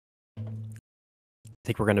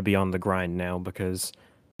think we're going to be on the grind now because I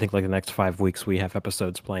think like the next 5 weeks we have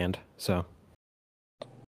episodes planned. So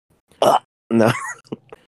No.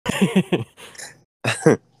 do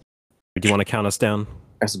you want to count us down?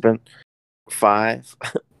 It's been 5,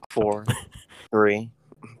 4, 3,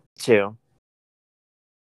 2.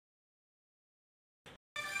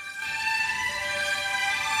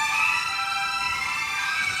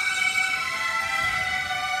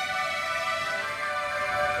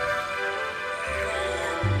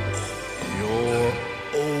 You're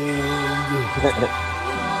old.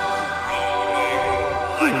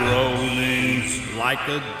 Rolling like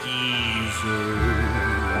a geezer.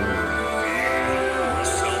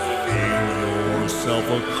 Yourself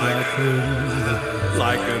a cracking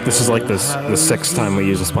like an This is like the 6th time we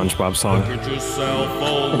use a SpongeBob song. Look at yourself,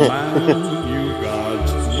 old man. You got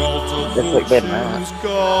multiple It's like that math. shoes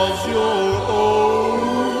 'cause you're old.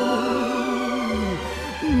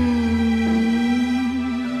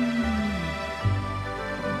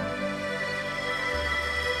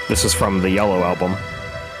 This is from the Yellow album.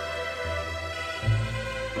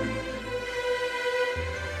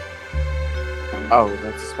 Oh,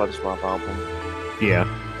 that's a SpongeBob album. Yeah.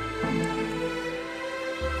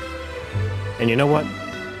 And you know what?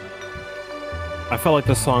 I felt like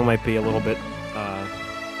this song might be a little bit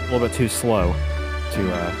too slow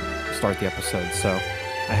to start the episode, so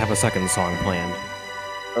I have a second song planned.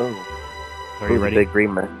 Oh. Are you ready? Big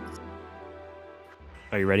remix.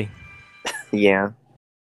 Are you ready? Yeah.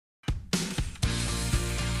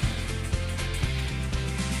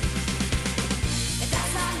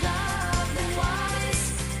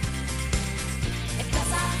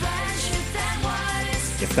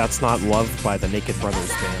 If That's Not Love by the Naked Brothers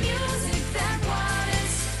Band.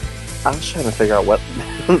 I was trying to figure out what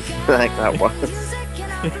like that was.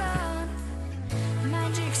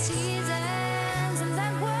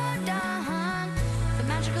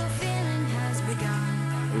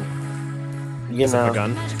 You Has it know,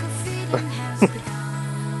 begun?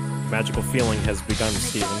 Magical feeling has begun,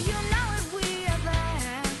 Steven.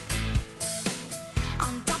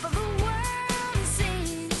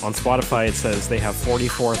 On Spotify, it says they have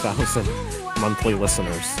 44,000 monthly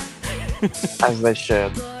listeners. as they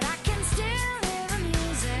should.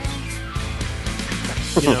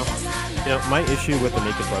 You know, my issue with the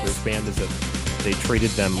Naked Brothers Band is that they treated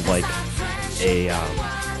them like a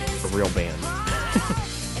real band,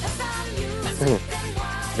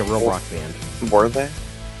 like a real rock band. Were they?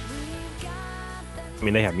 I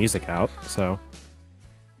mean, they have music out, so.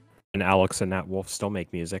 And Alex and Nat Wolff still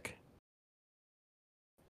make music.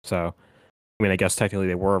 So, I mean, I guess technically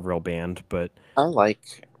they were a real band, but I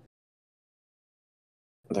like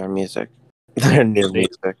their music. Their new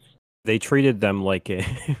music. they treated them like a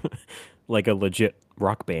like a legit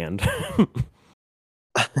rock band.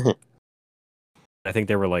 I think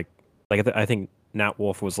they were like I think Nat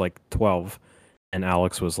Wolff was like 12 and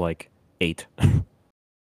Alex was like 8.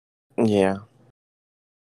 Yeah.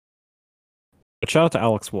 But shout out to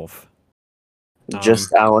Alex Wolff.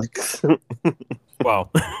 Just Alex.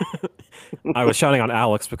 Well, I was shouting on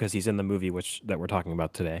Alex because he's in the movie that we're talking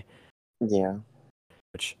about today. Yeah.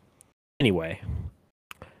 Which, anyway,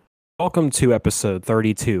 welcome to episode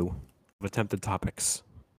 32 of Attempted Topics.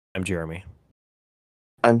 I'm Jeremy,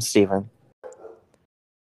 I'm Steven.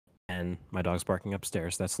 and my dog's barking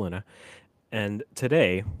upstairs. That's Luna. And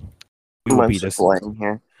today we will I'm be just playing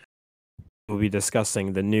here. we'll be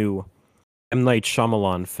discussing the new M. Night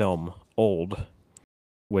Shyamalan film, Old,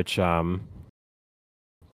 which you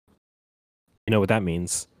know what that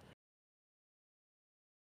means?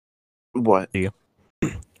 What?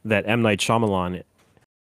 That M. Night Shyamalan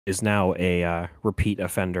is now a repeat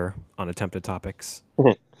offender on Attempted Topics.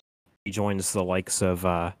 He joins the likes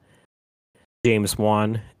of James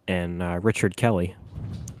Wan and Richard Kelly,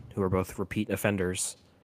 who are both repeat offenders.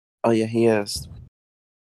 Oh yeah, he is.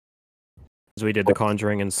 So we did The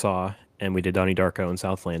Conjuring and Saw, and we did Donnie Darko and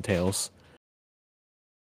Southland Tales.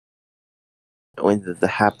 We did The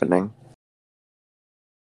Happening.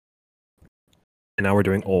 And now we're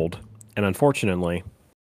doing Old. And unfortunately,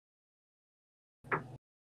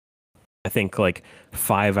 I think like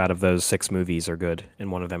 5 out of those 6 movies are good,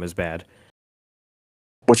 and one of them is bad.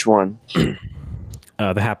 Which one? The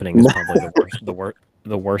Happening is probably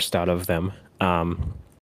the worst out of them.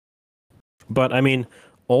 But I mean,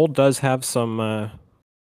 Old does have some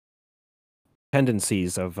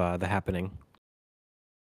tendencies of The Happening.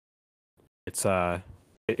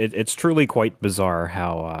 It's truly quite bizarre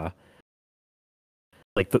how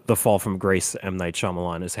like the fall from grace M. Night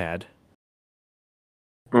Shyamalan has had.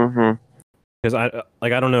 Mm-hmm. Because I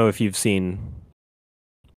don't know if you've seen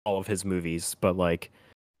all of his movies, but like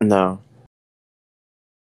No.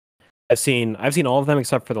 I've seen all of them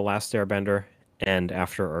except for The Last Airbender and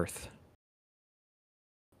After Earth.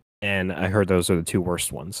 And I heard those are the two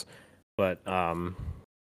worst ones. But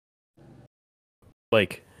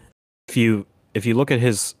like if you look at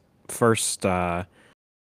his first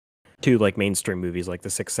two like mainstream movies like The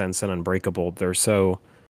Sixth Sense and Unbreakable, they're so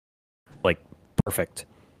like perfect.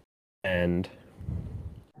 And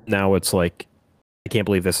now it's like I can't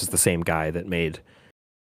believe this is the same guy that made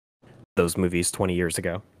those movies 20 years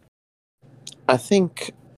ago. I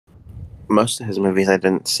think most of his movies I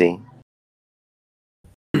didn't see.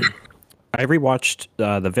 I rewatched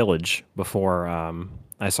The Village before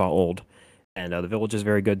I saw Old, and The Village is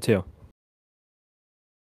very good too.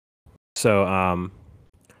 So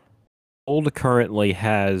Old currently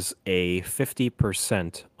has a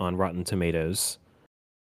 50% on Rotten Tomatoes,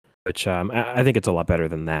 which I think it's a lot better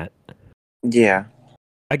than that. Yeah.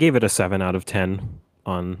 I gave it a 7 out of 10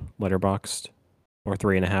 on Letterboxd, or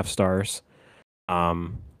 3.5 stars.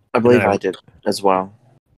 I believe I did as well.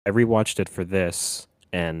 I rewatched it for this,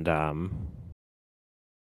 and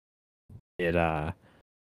it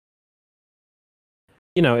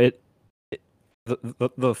you know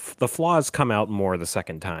the flaws come out more the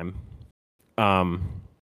second time, but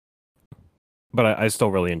I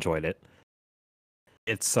still really enjoyed it.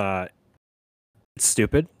 It's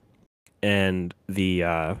stupid, and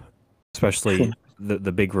the especially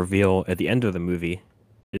the big reveal at the end of the movie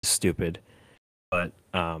is stupid, but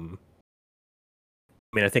I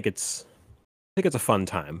mean I think it's a fun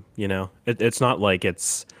time, you know. It's not like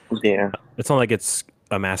it's Yeah. It's not like it's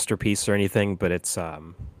a masterpiece or anything, but it's a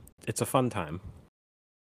fun time.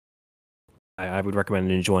 I would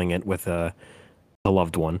recommend enjoying it with a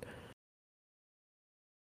loved one,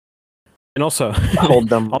 and also hold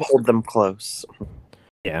them close.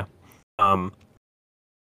 Yeah. I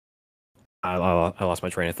lost my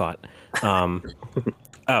train of thought.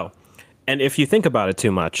 Oh, and if you think about it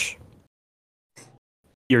too much,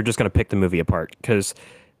 you're just gonna pick the movie apart, because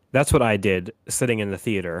that's what I did sitting in the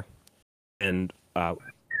theater, and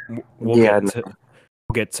we'll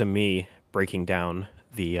get to me breaking down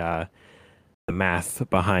the math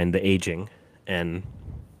behind the aging and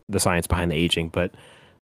the science behind the aging. But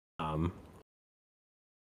yeah,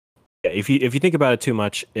 if you think about it too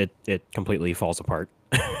much, it completely falls apart.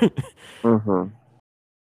 Mm-hmm.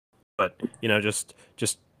 But you know, just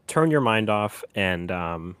turn your mind off and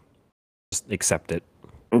just accept it.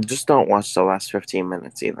 Just don't watch the last 15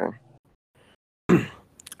 minutes either.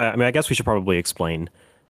 I mean, I guess we should probably explain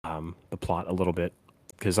the plot a little bit,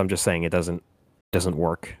 because I'm just saying it doesn't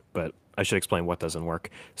work, but I should explain what doesn't work.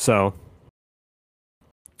 So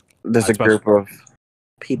there's a group of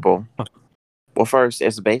people. Huh. Well, first,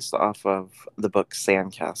 it's based off of the book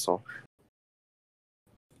Sandcastle,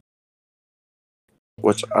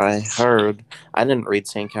 which I heard. I didn't read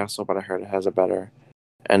Sandcastle, but I heard it has a better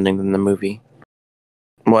ending than the movie.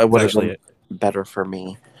 Well, it would have been better for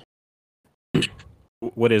me.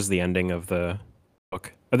 What is the ending of the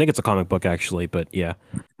book? I think it's a comic book, actually, but yeah.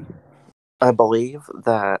 I believe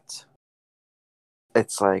that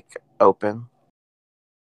it's like open.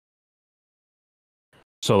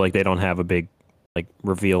 So like they don't have a big like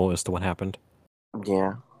reveal as to what happened?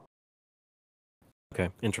 Yeah. Okay,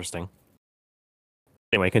 interesting.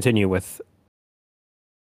 Anyway, continue with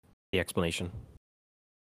the explanation.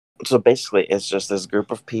 So basically, it's just this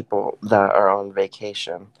group of people that are on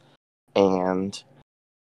vacation, and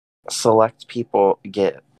select people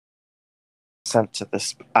get sent to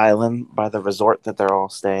this island by the resort that they're all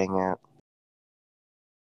staying at.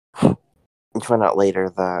 You find out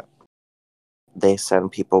later that they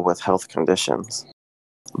send people with health conditions.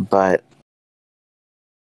 But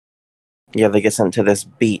yeah, they get sent to this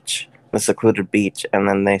beach, the secluded beach, and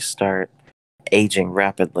then they start aging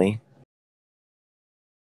rapidly.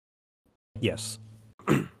 Yes.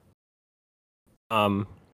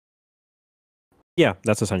 Yeah,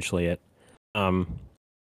 that's essentially it.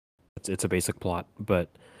 It's a basic plot, but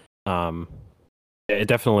it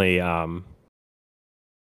definitely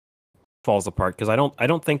falls apart, because I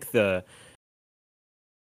don't think the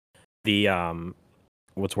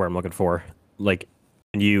what's where I'm looking for, like,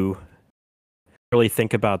 when you really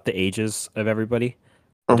think about the ages of everybody,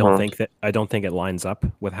 I don't think it lines up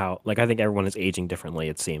with how, like, I think everyone is aging differently,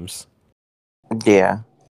 it seems. Yeah.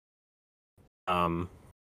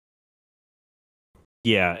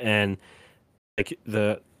 Yeah, and like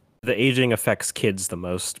the aging affects kids the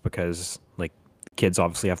most, because like kids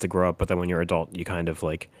obviously have to grow up, but then when you're adult, you kind of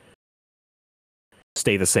like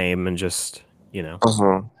stay the same and just, you know.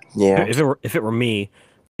 Yeah. If it were me,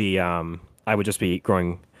 I would just be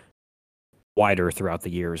growing wider throughout the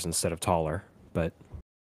years instead of taller. But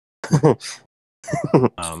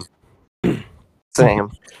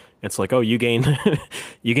Same. It's like, oh, you gain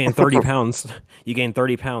you gain 30 pounds. You gain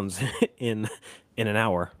 30 pounds in an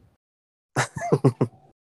hour.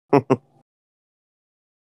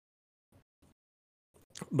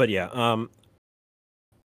 But yeah, I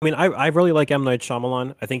mean, I really like M. Night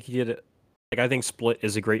Shyamalan. I think he did it. Like, I think Split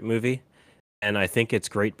is a great movie, and I think it's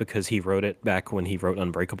great because he wrote it back when he wrote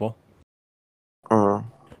Unbreakable. Mm.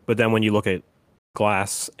 But then when you look at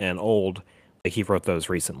Glass and Old, like, he wrote those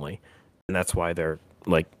recently, and that's why they're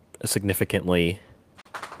like significantly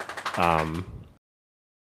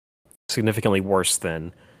worse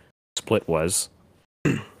than Split was.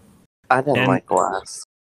 I didn't like Glass.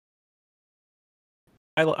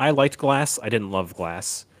 I liked Glass. I didn't love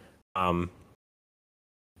Glass. I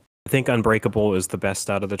think Unbreakable is the best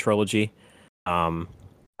out of the trilogy. I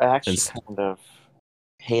actually kind of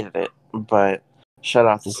hated it, but shout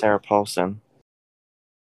out to Sarah Paulson.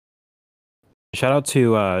 Shout out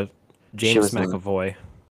to James McAvoy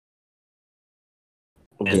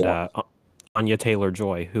and Anya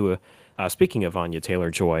Taylor-Joy, who, speaking of Anya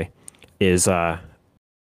Taylor-Joy, is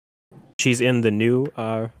she's in the new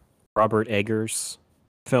Robert Eggers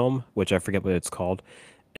film, which I forget what it's called,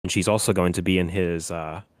 and she's also going to be in his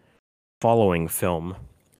following film,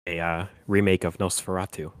 a remake of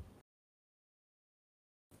Nosferatu.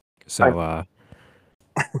 So, what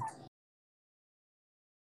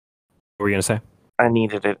were you gonna say? I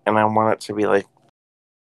needed it, and I want it to be like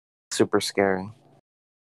super scary.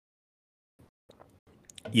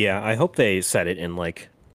 Yeah, I hope they set it in like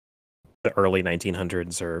the early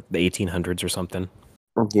 1900s or the 1800s or something.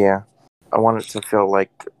 Yeah, I want it to feel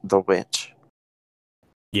like The Witch.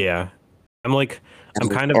 Yeah, I'm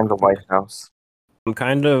kind of in the White House. I'm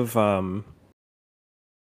kind of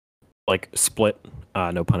like split,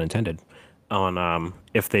 no pun intended, on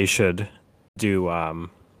if they should do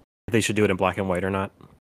it in black and white or not.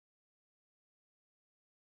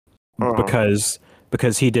 Because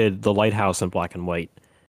he did The Lighthouse in black and white,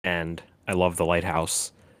 and I love The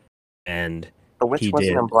Lighthouse. And The Witch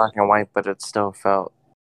wasn't in black and white, but it still felt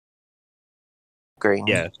green.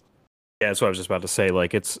 Yeah, that's what I was just about to say.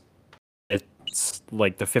 Like, it's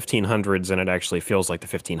like the 1500s, and it actually feels like the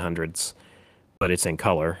 1500s, but it's in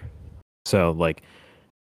color. So, like,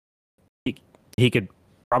 he could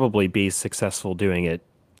probably be successful doing it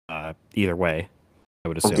either way, I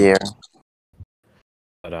would assume. Yeah.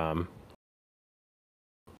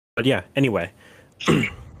 But yeah, anyway.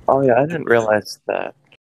 Oh yeah, I didn't realize that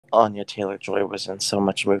Anya Taylor-Joy was in so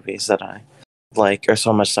much movies that I like, or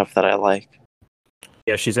so much stuff that I like.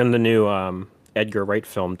 Yeah, she's in the new Edgar Wright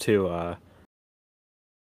film too.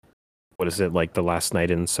 What is it, like The Last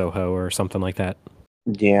Night in Soho or something like that?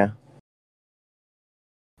 Yeah.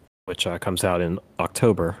 Which comes out in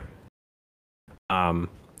October.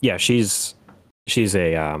 Yeah, she's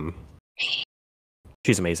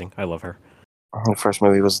amazing. I love her. Her first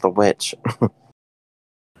movie was The Witch.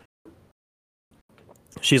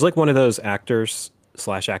 She's like one of those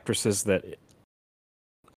actors/actresses that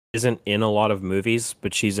isn't in a lot of movies,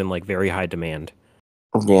 but she's in like very high demand.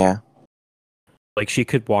 Yeah. Like, she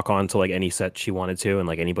could walk on to like any set she wanted to, and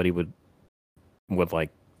like anybody would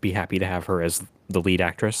like be happy to have her as the lead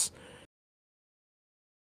actress.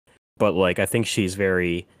 But like, I think she's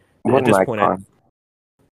very at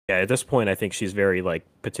this point I think she's very like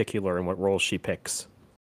particular in what roles she picks.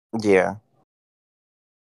 Yeah.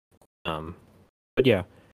 But yeah,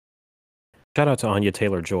 shout out to Anya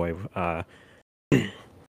Taylor-Joy,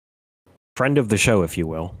 friend of the show, if you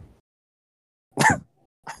will.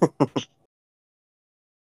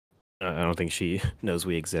 I don't think she knows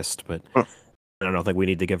we exist, but I don't think we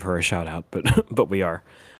need to give her a shout out, but we are.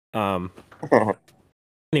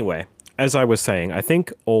 Anyway, as I was saying, I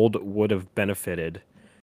think Old would have benefited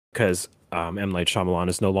because M. Night Shyamalan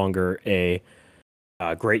is no longer a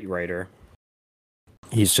great writer.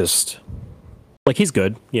 He's just like, he's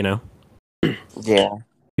good, you know. Yeah.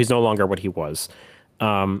 He's no longer what he was.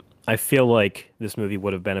 I feel like this movie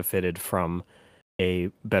would have benefited from a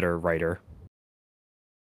better writer.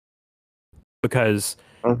 Because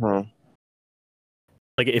like,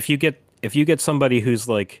 if you get somebody who's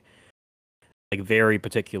like very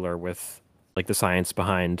particular with like the science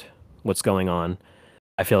behind what's going on,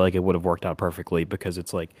 I feel like it would have worked out perfectly, because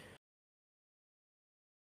it's like,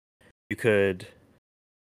 you could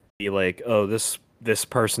be like, oh, this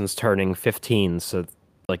person's turning 15, so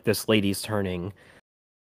like this lady's turning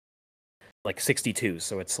like 62,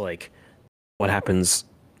 so it's like, what happens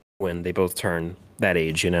when they both turn that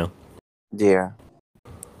age, you know? Yeah.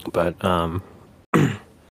 But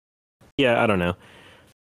yeah, I don't know.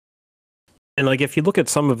 And like, if you look at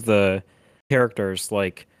some of the characters,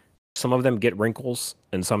 like some of them get wrinkles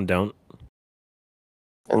and some don't.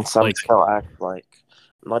 And some Like, still act like,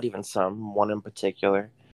 not even some, one in particular,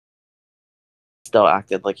 still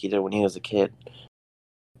acted like he did when he was a kid,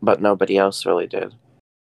 but nobody else really did.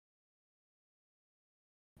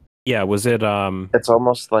 yeah, was it It's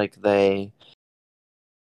almost like they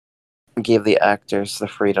gave the actors the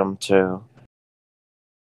freedom to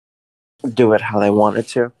do it how they wanted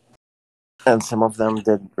to. And some of them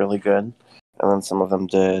did really good, and then some of them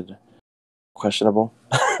did questionable.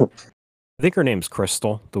 I think her name's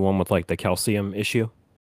Crystal, the one with like the calcium issue.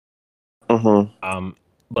 Mm-hmm.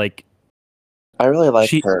 Like I really like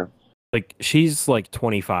she her. like she's like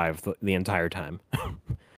 25 the entire time.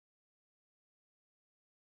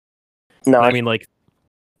 No, I mean, like,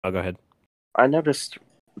 oh, go ahead. I noticed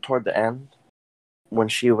toward the end when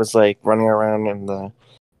she was like running around in the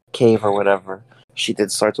cave or whatever, she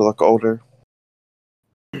did start to look older.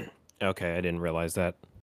 Okay, I didn't realize that.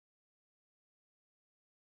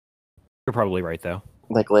 You're probably right, though.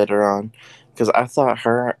 Like later on, because I thought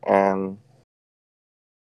her and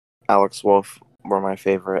Alex Wolff were my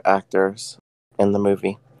favorite actors in the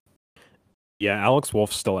movie. Yeah, Alex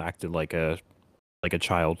Wolff still acted like a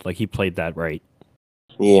child. Like he played that right.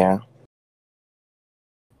 Yeah.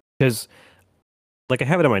 Because, like, I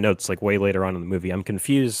have it in my notes. Like way later on in the movie, I'm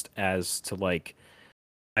confused as to like,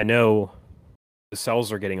 I know the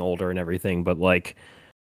cells are getting older and everything, but like,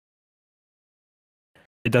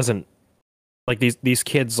 it doesn't. Like these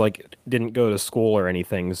kids like didn't go to school or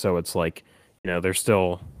anything, so it's like, they're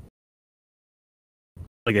still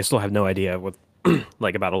like they still have no idea what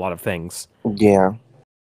like about a lot of things. Yeah.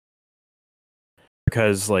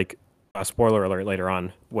 Because like spoiler alert, later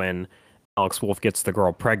on when Alex Wolff gets the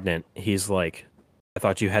girl pregnant, he's like, I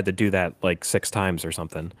thought you had to do that like 6 times or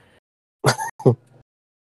something.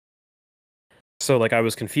 So like I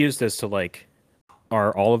was confused as to like,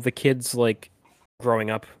 are all of the kids like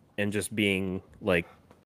growing up and just being like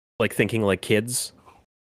thinking like kids,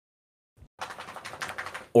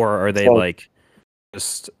 or are they So, like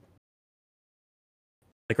just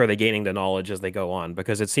like, are they gaining the knowledge as they go on?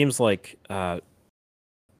 Because it seems like I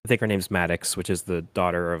think her name's Maddox, which is the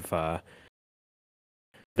daughter of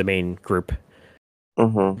the main group.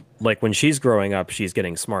 mm-hmm. Like when she's growing up, she's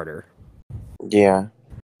getting smarter. Yeah.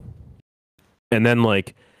 And then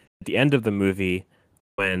like at the end of the movie,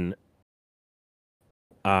 when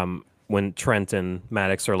Trent and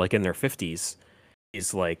Maddox are like in their 50s,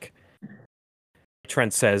 he's like,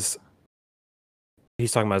 Trent says,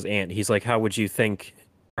 he's talking about his aunt. He's like, how would you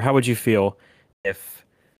feel if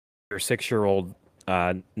your 6-year-old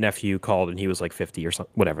nephew called and he was like 50 or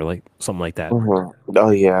something, whatever, like something like that. Mm-hmm.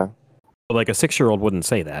 Oh yeah. But like a 6-year-old wouldn't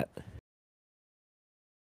say that,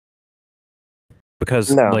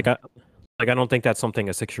 because No. like I don't think that's something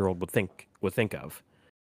a 6-year-old would think of.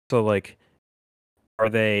 So like, are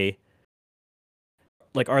they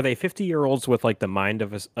 50-year-olds with like the mind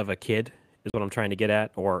of a kid is what I'm trying to get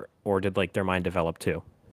at, or did like their mind develop too?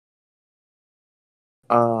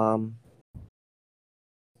 I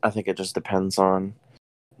think it just depends on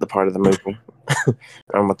the part of the movie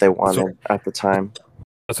and what they wanted at the time.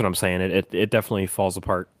 That's what I'm saying. It definitely falls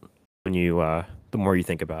apart when you the more you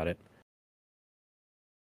think about it.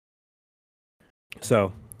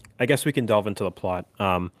 So, I guess we can delve into the plot.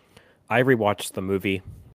 I rewatched the movie.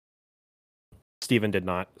 Steven did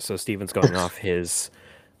not, so Steven's going off his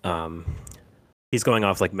he's going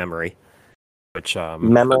off like memory, which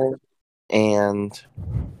Memory and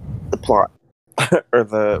the plot, or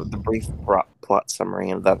the brief plot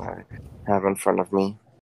summary that I have in front of me.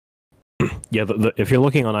 yeah, if you're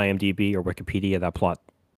looking on IMDb or Wikipedia, that plot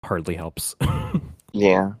hardly helps.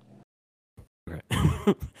 Yeah. Okay.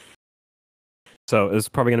 So it's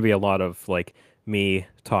probably going to be a lot of like me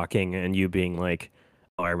talking and you being like,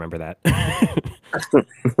 "Oh, I remember that."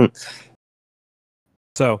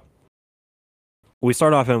 So we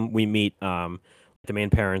start off and we meet the main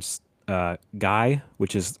parents, Guy,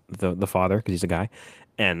 which is the father because he's a guy,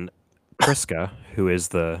 and Priska, who is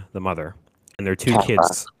the mother, and their 2 Kappa.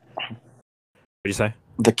 kids. What did you say?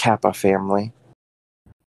 The Kappa family.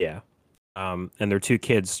 Yeah. And their 2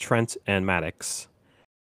 kids, Trent and Maddox,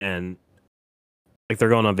 and like they're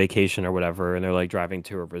going on vacation or whatever, and they're like driving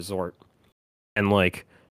to a resort, and like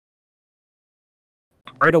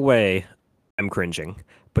right away, I'm cringing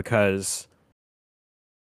because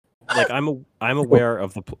like I'm aware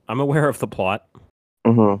of the plot,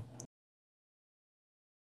 Mm-hmm.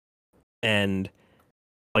 and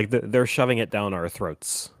like they're shoving it down our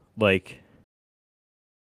throats. Like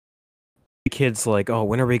the kid's like, "Oh,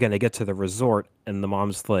 when are we gonna get to the resort?" And the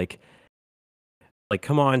mom's like,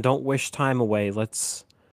 "Come on, don't wish time away. Let's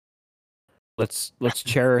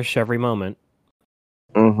cherish every moment."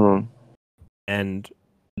 Mm-hmm. And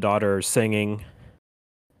daughter singing,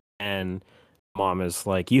 and mom is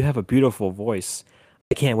like, "You have a beautiful voice.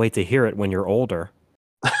 I can't wait to hear it when you're older."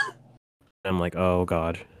 I'm like, "Oh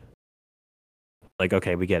God." Like,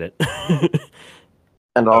 okay, we get it.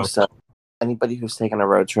 And Oh. also, anybody who's taken a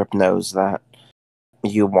road trip knows that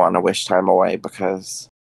you want to wish time away because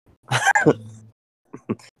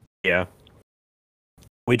Yeah.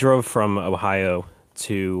 We drove from Ohio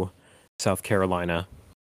to South Carolina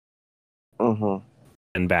Mhm.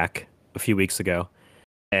 and back a few weeks ago.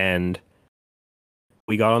 And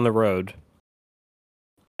we got on the road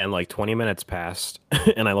and like 20 minutes passed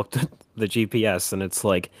and I looked at the GPS and it's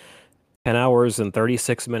like 10 hours and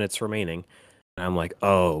 36 minutes remaining. And I'm like,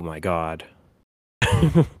 "Oh my God."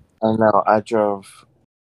 I know I drove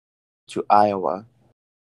to Iowa.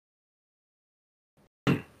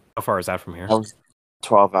 How far is that from here? That was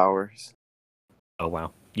 12 hours. Oh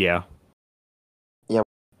wow. Yeah.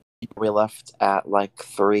 We left at like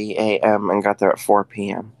 3 a.m. and got there at 4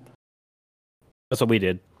 p.m. That's what we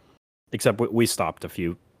did. Except we stopped a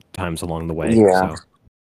few times along the way. Yeah. So.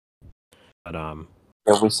 But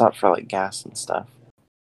Yeah, we stopped for like gas and stuff.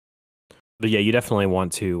 but yeah, you definitely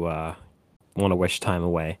want to wish time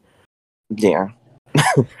away. Yeah.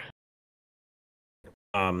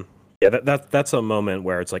 Yeah, that's a moment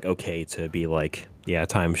where it's like okay to be like, yeah,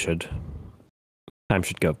 time should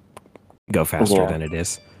go faster Yeah. than it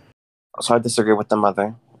is. So I disagree with the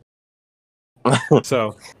mother.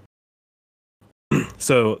 So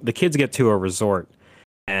the kids get to a resort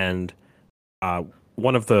and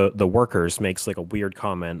one of the workers makes like a weird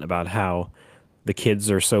comment about how the kids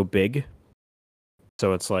are so big.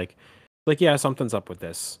 So it's like yeah, something's up with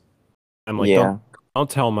this. I'm like, Yeah. don't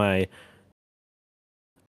tell my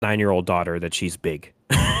 9-year-old daughter that she's big.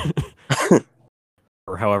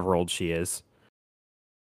 Or however old she is.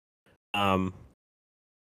 The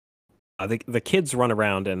kids run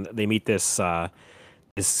around and they meet this other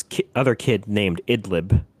kid named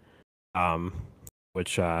Idlib,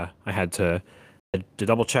 which I had to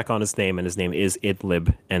double check on his name, and his name is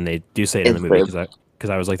Idlib, and they do say it in the movie because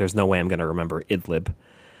I was like, there's no way I'm gonna remember Idlib.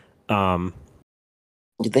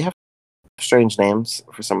 Did they have strange names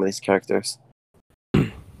for some of these characters?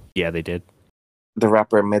 Yeah, they did. The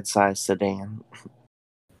rapper Midsize Sedan.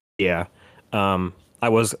 Yeah. I'm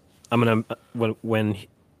gonna when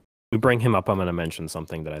we bring him up, I'm gonna mention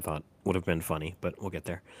something that I thought would have been funny, but we'll get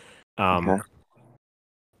there. Okay.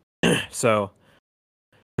 So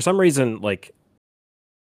for some reason, like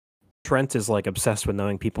Trent is like obsessed with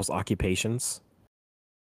knowing people's occupations,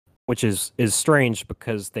 which is strange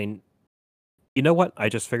because you know what? I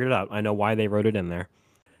just figured it out. I know why they wrote it in there.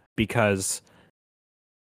 Because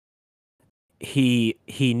he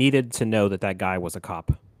needed to know that guy was a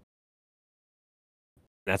cop.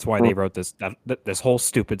 That's why they wrote this whole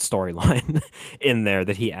stupid storyline in there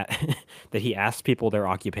that he asked people their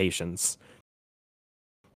occupations.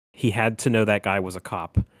 He had to know that guy was a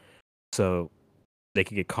cop, so they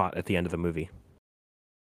could get caught at the end of the movie.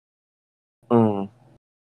 Yeah.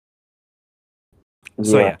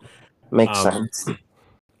 So yeah, makes sense.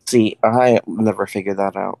 See, I never figured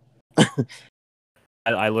that out.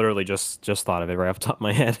 I literally just thought of it right off the top of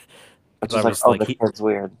my head. I was like, the kid's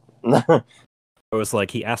weird. It was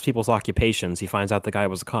like he asked people's occupations. He finds out the guy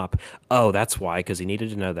was a cop. Oh, that's why, because he needed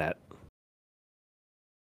to know that.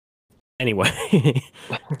 Anyway,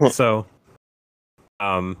 so,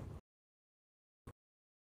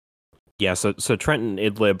 yeah, so Trent and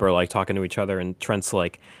Idlib are like talking to each other, and Trent's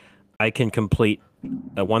like, I can complete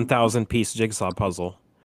a 1,000 piece jigsaw puzzle,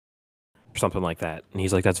 or something like that. And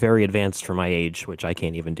he's like, that's very advanced for my age, which I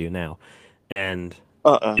can't even do now. And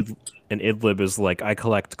Idlib is like, I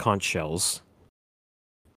collect conch shells.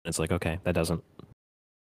 It's like, okay, that doesn't.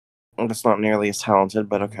 That's not nearly as talented,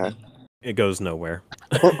 but okay. It goes nowhere.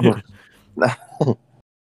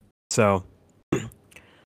 So,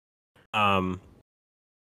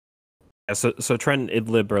 so Trent and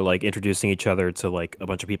Idlib are like introducing each other to like a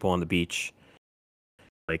bunch of people on the beach.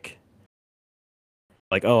 Like,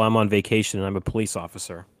 oh, I'm on vacation and I'm a police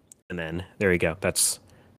officer. And then there you go. That's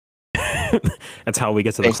that's how we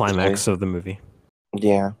get to the climax of the movie.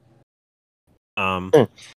 Yeah. And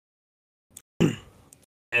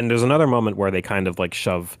there's another moment where they kind of like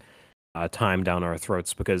shove time down our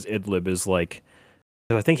throats because Idlib is like,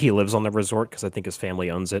 I think he lives on the resort because I think his family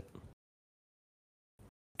owns it.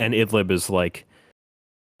 And Idlib is like,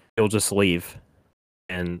 he'll just leave.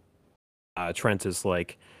 And Trent is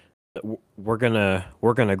like, we're gonna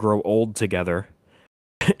grow old together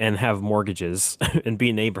and have mortgages and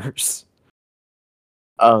be neighbors.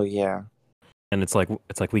 Oh yeah. And it's like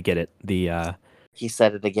we get it. The he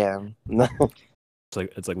said it again.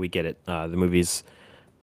 it's like we get it. The movie's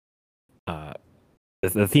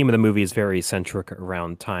the theme of the movie is very centric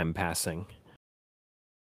around time passing.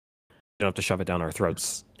 You don't have to shove it down our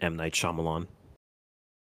throats, M. Night Shyamalan.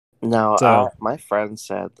 No, So- my friend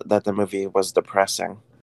said that the movie was depressing.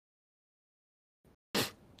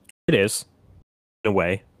 It is, in a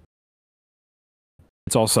way.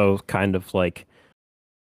 It's also kind of like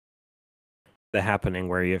The Happening,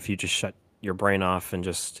 where if you just shut your brain off and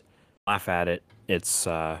just laugh at it, it's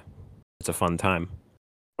a fun time.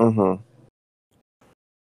 Mm-hmm.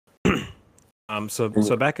 So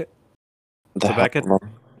back at The So back at-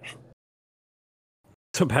 Happening.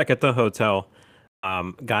 So back at the hotel,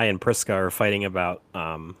 Guy and Priska are fighting about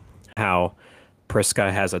how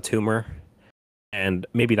Priska has a tumor, and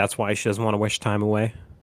maybe that's why she doesn't want to wish time away.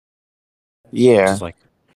 Yeah. Which is like,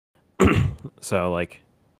 so like,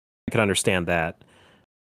 I can understand that,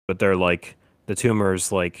 but they're like the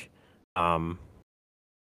tumor's like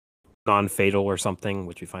non-fatal or something,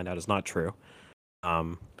 which we find out is not true.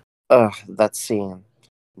 That scene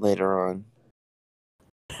later on.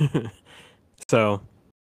 So,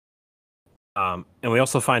 and we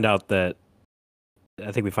also find out that,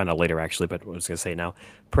 I think we find out later actually, but what I was going to say now,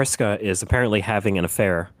 Priska is apparently having an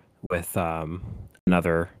affair with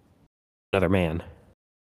another man.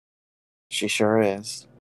 She sure is.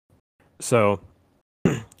 So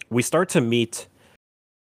we start to meet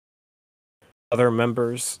other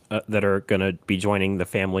members that are going to be joining the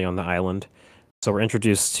family on the island. So we're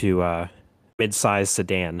introduced to Mid-Size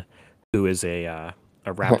Sedan, who is a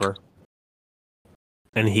rapper.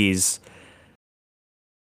 And he's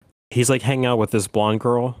like hanging out with this blonde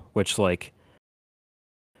girl, which like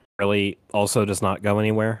really also does not go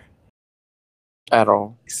anywhere. At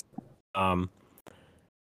all.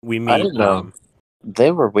 We meet. I didn't know.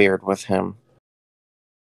 They were weird with him.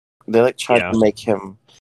 They like tried Yeah. to make him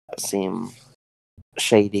seem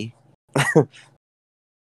shady.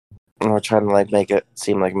 And we're trying to like make it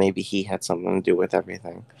seem like maybe he had something to do with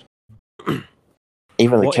everything.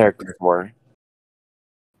 Even the Well, characters were.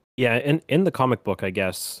 Yeah, in the comic book, I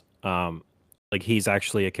guess, like he's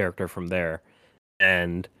actually a character from there,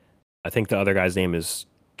 and I think the other guy's name is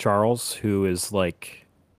Charles, who is like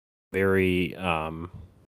very,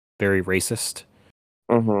 very racist.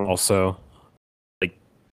 Mm-hmm. Also, like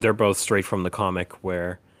they're both straight from the comic,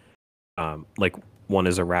 where, like one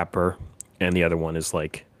is a rapper and the other one is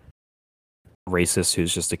like racist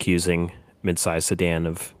who's just accusing Mid-Size Sedan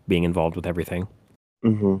of being involved with everything.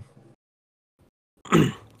 Mm-hmm.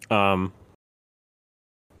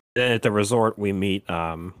 Then at the resort, we meet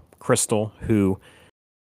Crystal, who,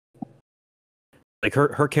 like,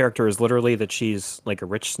 her character is literally that she's like a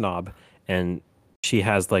rich snob, and she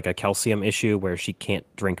has like a calcium issue where she can't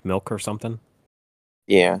drink milk or something.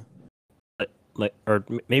 Yeah. Like, or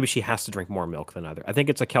maybe she has to drink more milk than other. I think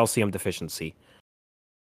it's a calcium deficiency.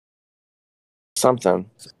 Something.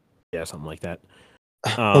 Yeah, something like that.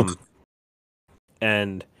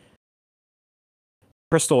 And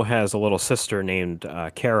Crystal has a little sister named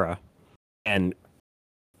Kara, and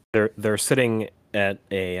they're sitting at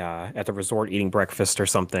the resort eating breakfast or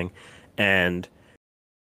something, and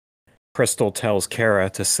Crystal tells Kara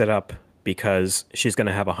to sit up because she's going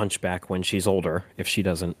to have a hunchback when she's older if she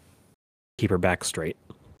doesn't keep her back straight.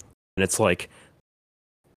 And it's like,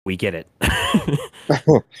 we get it.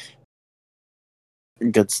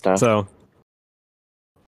 Good stuff. So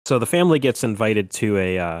the family gets invited to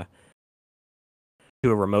a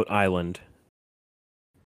remote island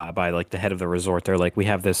by like the head of the resort. They're like, we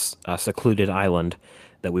have this secluded island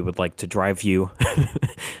that we would like to drive you.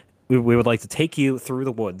 we would like to take you through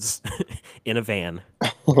the woods in a van,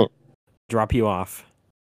 drop you off,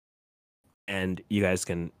 and you guys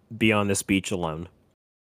can be on this beach alone.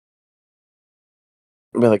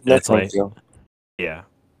 Be like, no, It's thank like- you. Yeah.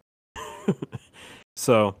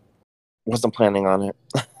 So Wasn't planning on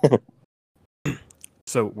it.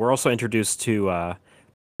 So we're also introduced to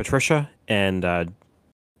Patricia and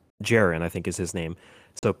Jaren, I think is his name.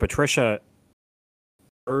 So Patricia,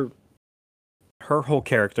 her whole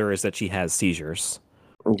character is that she has seizures.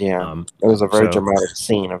 Yeah. It was a very so- dramatic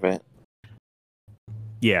scene of it.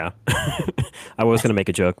 Yeah. I was gonna make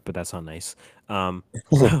a joke, but that's not nice.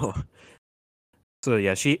 So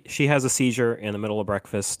yeah, she has a seizure in the middle of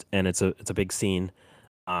breakfast, and it's a big scene.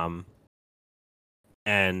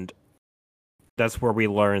 And that's where we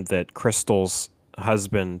learned that Crystal's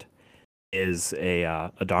husband is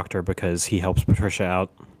a doctor because he helps Patricia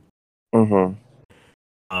out.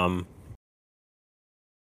 Mm-hmm.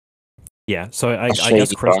 Yeah, so I guess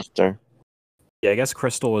Shady doctor. I guess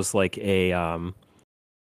Crystal is like a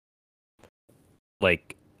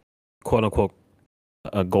like quote unquote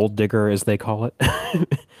a gold digger, as they call it,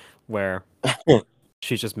 where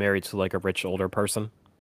she's just married to like a rich older person.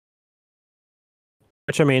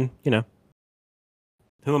 Which I mean, you know,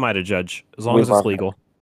 who am I to judge? As long We as it's love it. legal.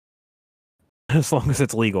 As long as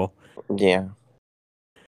it's legal. Yeah,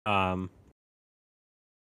 So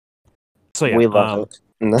yeah, we love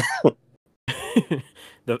it.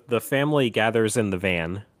 the family gathers in the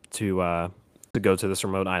van to go to this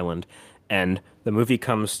remote island, and the movie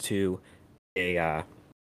comes to a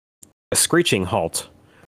screeching halt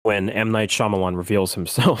when M. Night Shyamalan reveals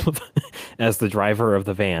himself as the driver of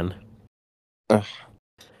the van. Ugh.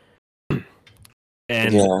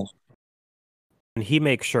 And Yeah, he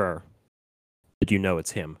makes sure that you know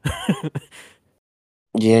it's him.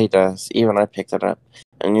 yeah, he does. Even I picked it up,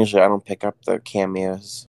 and usually I don't pick up the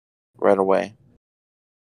cameos right away.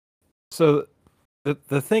 So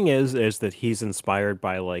the thing is that he's inspired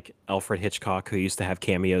by like Alfred Hitchcock, who used to have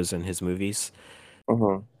cameos in his movies.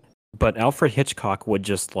 Mm-hmm. But Alfred Hitchcock would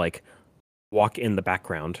just like walk in the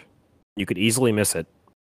background. You could easily miss it.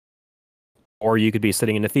 Or you could be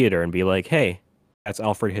sitting in a theater and be like, hey, that's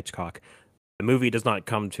Alfred Hitchcock. The movie does not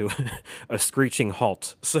come to a screeching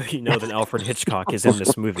halt, so you know that Alfred Hitchcock is in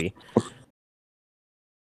this movie.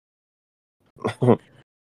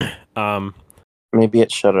 Maybe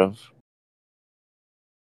it should have.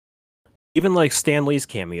 Even like Stan Lee's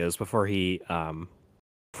cameos before he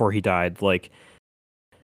died, like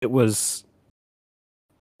it was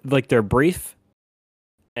like they're brief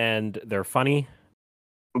and they're funny,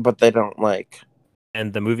 But they don't like.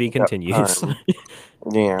 and the movie Yep, continues.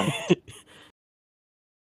 Yeah.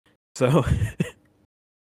 So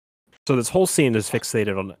so this whole scene is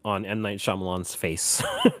fixated on M. Night Shyamalan's face.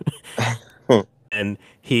 And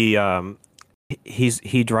he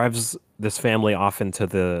drives this family off into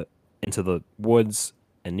the woods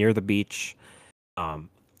and near the beach. And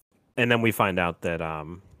then we find out that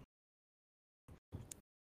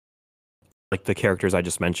like the characters I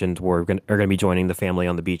just mentioned are gonna be joining the family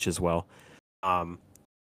on the beach as well. No,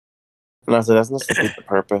 so doesn't this defeat the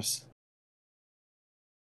purpose?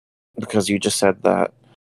 Because you just said that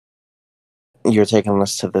you're taking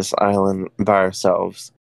us to this island by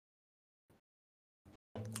ourselves.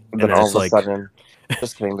 And Then then all it's of a like sudden,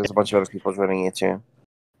 just kidding, there's a bunch of other people joining you too.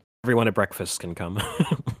 everyone at breakfast can come.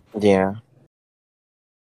 Yeah.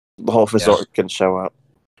 The whole resort can show up.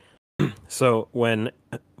 So when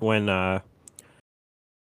Mr.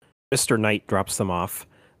 Knight drops them off,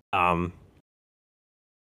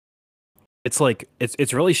 it's like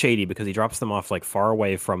it's really shady because he drops them off like far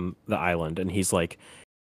away from the island, and he's like,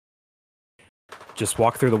 just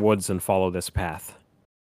walk through the woods and follow this path.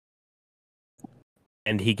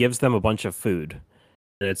 And he gives them a bunch of food.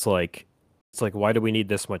 And it's like why do we need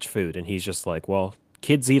this much food? And he's just like, well,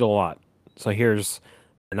 kids eat a lot. So here's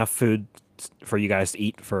enough food for you guys to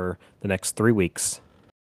eat for the next 3 weeks.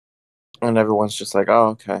 And everyone's just like,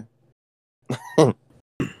 oh, okay.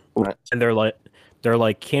 Right. And they're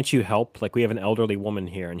like, can't you help? Like, we have an elderly woman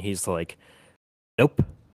here. And he's like, nope.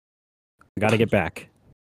 We got to get back.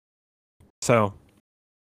 So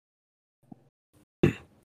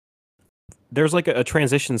there's like a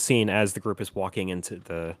transition scene as the group is walking onto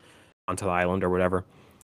the island or whatever.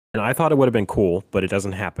 And I thought it would have been cool, but it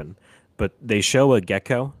doesn't happen. But they show a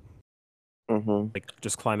gecko like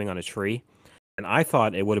just climbing on a tree. And I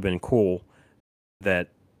thought it would have been cool that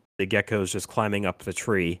the gecko's just climbing up the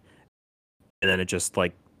tree and then it just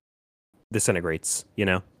like disintegrates, you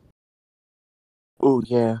know? Oh,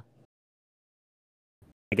 yeah.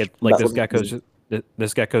 Like That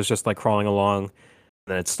this gecko's just like crawling along, and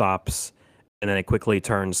then it stops, and then it quickly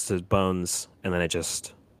turns to bones, and then it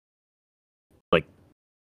just like,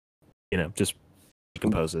 you know, just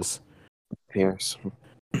decomposes. Pierce.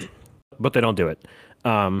 But they don't do it.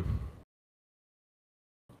 And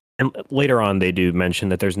later on, they do mention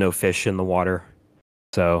that there's no fish in the water,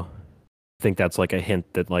 so I think that's like a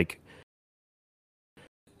hint that like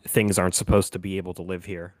things aren't supposed to be able to live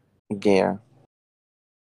here. Yeah.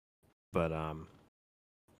 But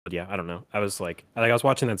yeah, I don't know. I was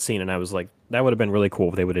watching that scene and I was like, that would have been really cool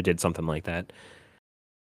if they would have did something like that.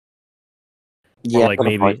 Yeah, Or like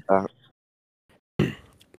maybe that.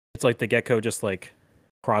 it's like the gecko just like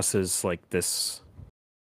crosses like this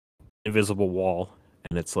invisible wall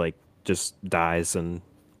and it's like just dies and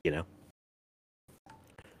you know.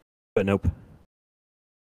 But nope.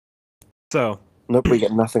 So Nope, we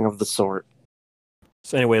get nothing of the sort.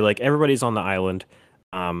 So anyway, like everybody's on the island.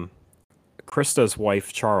 Krista's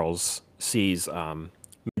wife Charles sees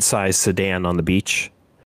mid-sized sedan on the beach,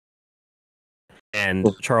 and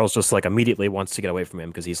Charles just like immediately wants to get away from him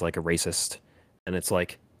because he's like a racist, and it's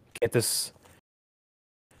like, get this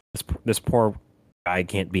poor guy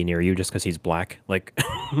can't be near you just because he's black. Like,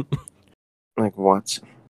 Like what?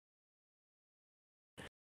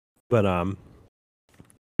 But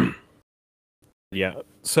yeah.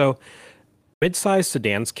 So mid-sized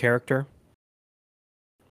sedan's character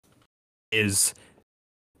is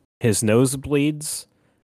his nose bleeds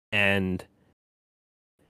and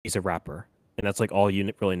he's a rapper, and that's like all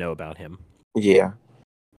you really know about him. Yeah.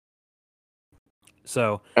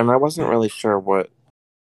 So, And I wasn't really sure what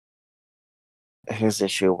his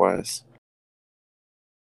issue was.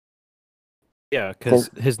 yeah, because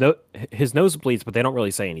his nose bleeds, but they don't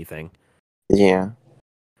really say anything. Yeah.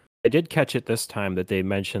 I did catch it this time that they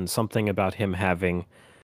mentioned something about him having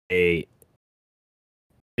a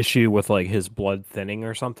issue with like his blood thinning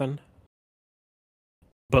or something.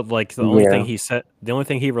 But like the only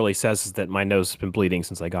thing he really says is that my nose has been bleeding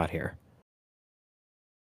since I got here.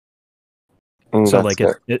 So like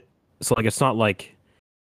it's not like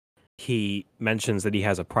he mentions that he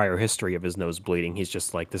has a prior history of his nose bleeding. He's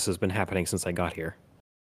just like, this has been happening since I got here.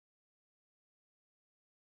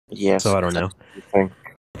 Yes. So I don't know.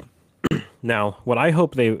 Now, what I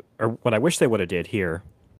wish they would have did here.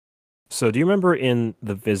 So do you remember in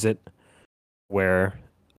The Visit where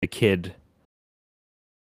the kid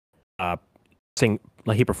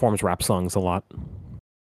he performs rap songs a lot?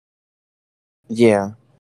 Yeah.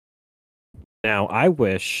 Now, I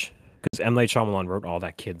wish, because M. Night Shyamalan wrote all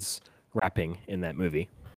that kid's rapping in that movie.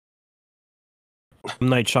 M.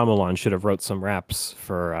 Night Shyamalan should have wrote some raps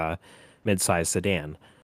for Mid-Sized Sedan.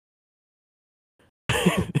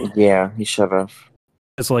 Yeah, he should have.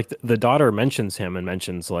 It's like the daughter mentions him and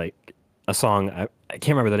mentions like a song. I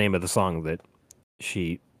can't remember the name of the song that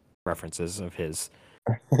she references of his.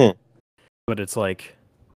 But it's like,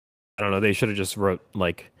 I don't know, they should have just wrote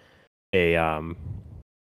like a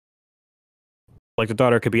like the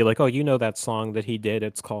daughter could be like, oh, you know that song that he did,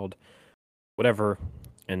 it's called whatever,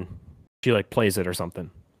 and she like plays it or something.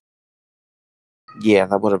 Yeah,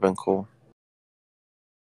 that would have been cool.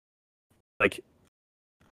 Like,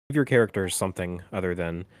 give your character something other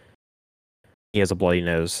than he has a bloody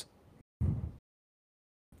nose.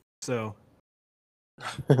 So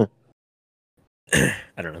I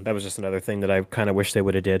don't know, that was just another thing that I kind of wish they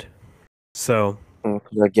would have did. So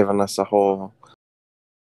they're giving us a whole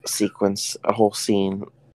sequence, a whole scene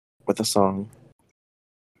with a song.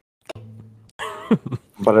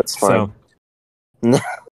 But it's fine. So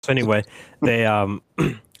anyway, they I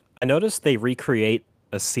noticed they recreate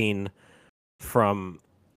a scene from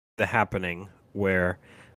The Happening where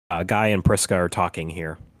Guy and Priska are talking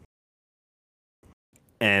here.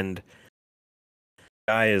 And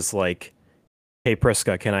Guy is like, hey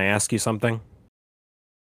Priska, can I ask you something?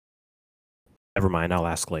 Never mind, I'll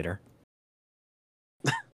ask later.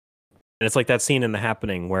 And it's like that scene in The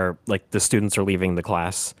Happening where like the students are leaving the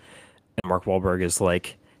class and Mark Wahlberg is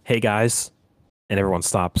like, hey guys, and everyone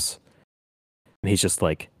stops. And he's just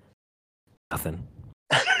like, nothing.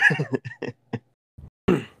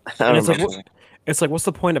 And it's like, what's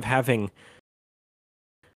the point of having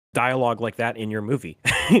dialogue like that in your movie?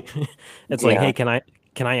 It's like, hey, can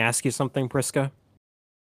I ask you something, Priska?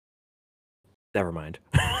 Never mind.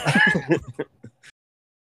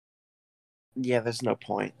 Yeah, there's no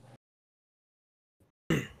point.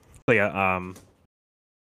 So yeah,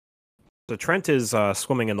 so Trent is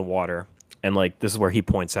swimming in the water, and like this is where he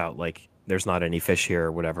points out like there's not any fish here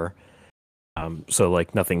or whatever. So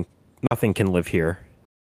like nothing can live here.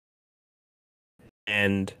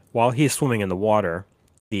 And while he's swimming in the water,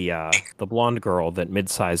 the blonde girl that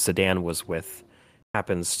Mid-Sized Sedan was with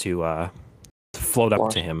happens to float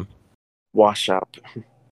up to him. Wash up.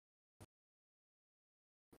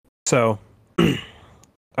 So I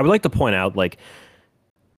would like to point out, like,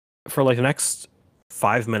 for like the next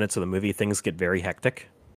 5 minutes of the movie, things get very hectic.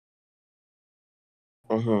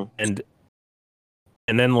 Mm-hmm.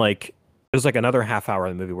 And then like there's like another half hour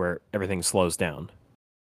of the movie where everything slows down.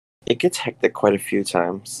 It gets hectic quite a few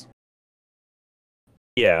times.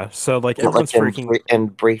 Yeah, so like everyone's freaking in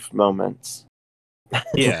brief moments.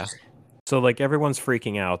 Yeah. So like everyone's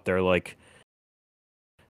freaking out. They're like,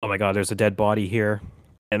 oh my god, there's a dead body here.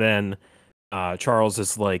 And then Charles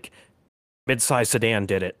is like, Mid-Sized Sedan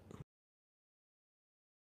did it.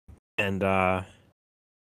 And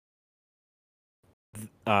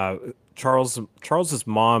Charles's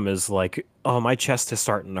mom is like, oh, my chest is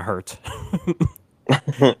starting to hurt.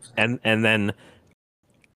 and then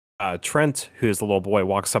Trent, who's the little boy,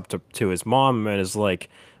 walks up to his mom and is like,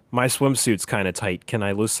 my swimsuit's kind of tight. Can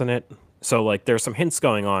I loosen it? So like there's some hints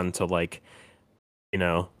going on to like, you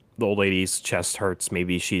know, the old lady's chest hurts.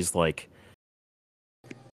 Maybe she's like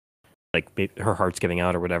her heart's giving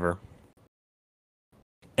out or whatever.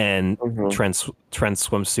 And Trent's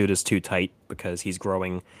swimsuit is too tight because he's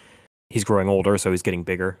growing he's growing older, so he's getting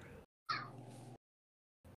bigger.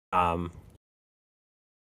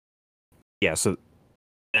 Yeah, so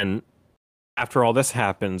and after all this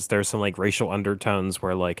happens, there's some like racial undertones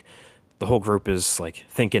where like the whole group is like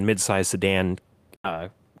thinking mid-sized sedan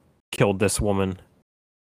killed this woman.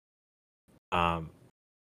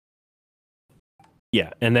 Yeah,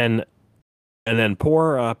 and then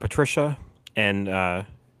poor Patricia and I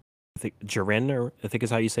think Jaren, or I think is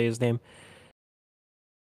how you say his name.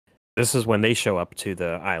 This is when they show up to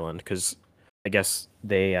the island because I guess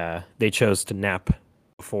they chose to nap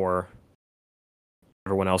before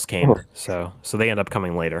everyone else came, so they end up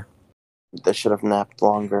coming later. They should have napped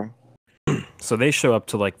longer. So they show up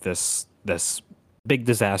to like this big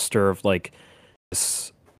disaster of like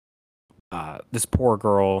this poor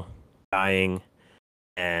girl dying,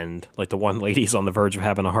 and like the one lady's on the verge of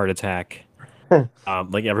having a heart attack.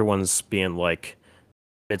 Like everyone's being like,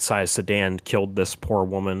 mid-sized sedan killed this poor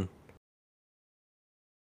woman,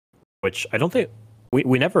 which I don't think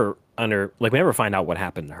we never we never find out what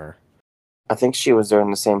happened to her. I think she was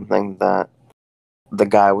doing the same thing that the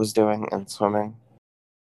guy was doing in swimming.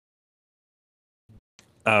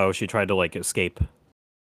 Oh, she tried to like escape.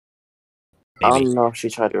 I Maybe. don't know if she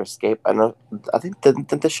tried to escape. I think didn't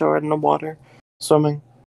they show her in the water swimming?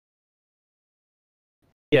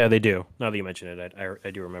 Yeah, they do. Now that you mention it,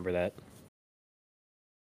 I do remember that.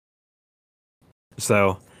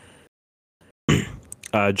 So,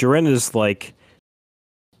 Jaren is like,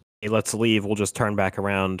 "Hey, let's leave. We'll just turn back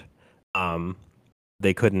around."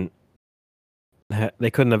 They couldn't have,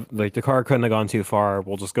 like, the car couldn't have gone too far.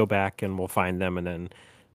 We'll just go back and we'll find them, and then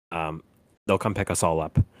they'll come pick us all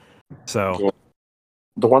up. So, yeah.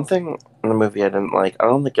 The one thing in the movie I didn't like, I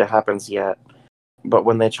don't think it happens yet, but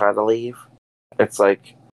when they try to leave, it's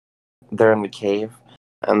like they're in the cave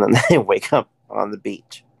and then they wake up on the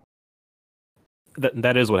beach.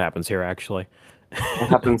 that is what happens here, actually. It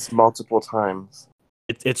happens multiple times.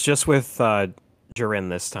 It's just with Jaren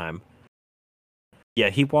this time. Yeah,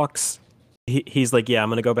 he walks. He's like, yeah, I'm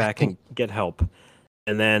gonna go back and get help,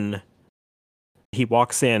 and then he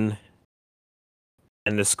walks in,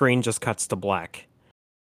 and the screen just cuts to black.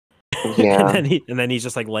 Yeah, and then he's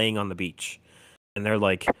just like laying on the beach, and they're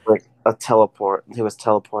like a teleport. He was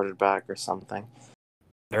teleported back or something.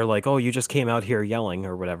 They're like, oh, you just came out here yelling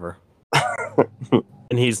or whatever,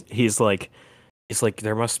 and he's like,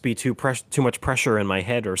 there must be too much pressure in my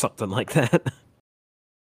head or something like that.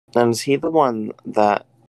 And is he the one that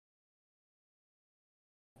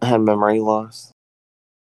had memory loss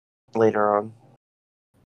later on?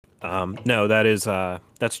 No,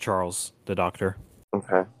 that's Charles, the doctor.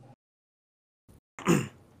 Okay.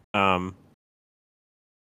 I'm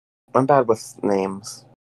bad with names.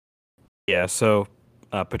 Yeah, so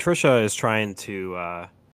Patricia is trying to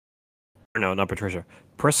no, not Patricia.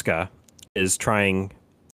 Priska is trying.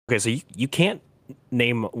 Okay, so you can't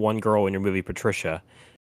name one girl in your movie Patricia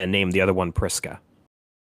and name the other one Priska.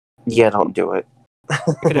 Yeah, don't do it.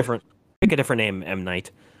 Pick a different name, M.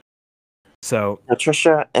 Night. So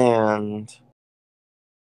Patricia and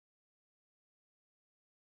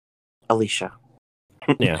Alicia.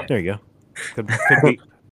 Yeah, there you go.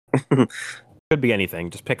 Could be anything.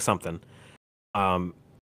 Just pick something.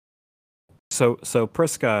 So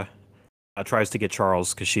Priska tries to get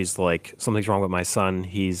Charles because she's like, something's wrong with my son.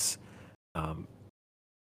 He's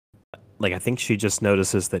like, I think she just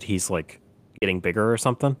notices that he's like getting bigger or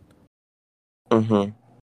something. Mm-hmm.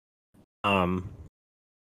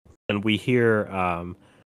 And we hear the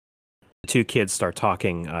two kids start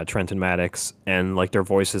talking, Trent and Maddox, and like their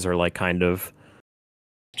voices are like kind of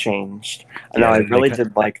changed. Yeah, No, I really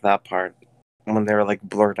did like that part when they were like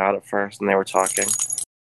blurred out at first and they were talking.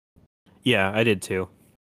 Yeah, I did too.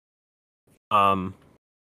 I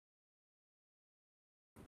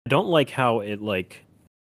don't like how it like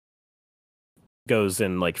goes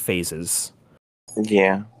in like phases.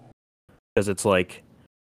 Yeah. Because it's like,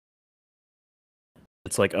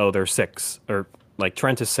 oh, they're 6, or like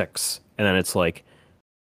Trent is 6, and then it's like,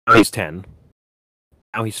 now he's 10,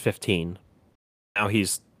 now he's 15, now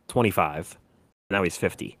he's 25, now he's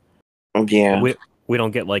 50. Yeah. We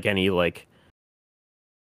don't get like any like.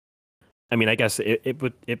 I mean, I guess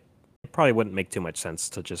it probably wouldn't make too much sense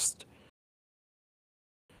to just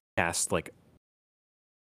cast like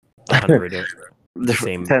 100 of the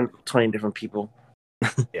same 10, 20 different people.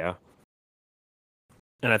 Yeah.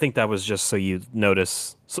 And I think that was just so you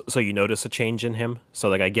notice a change in him. So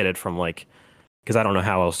like I get it from like, because I don't know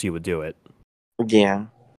how else you would do it. Yeah.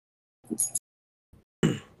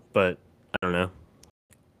 But I don't know.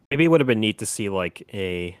 Maybe it would have been neat to see like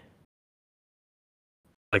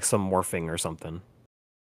some morphing or something.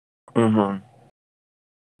 Mm-hmm.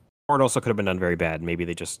 Or it also could have been done very bad. Maybe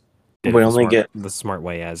they just did We it only get the smart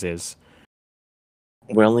way as is.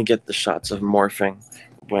 the shots of morphing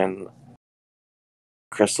when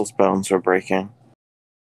Crystal's bones were breaking.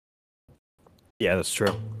 Yeah, that's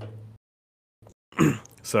true.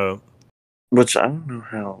 So, Which I don't know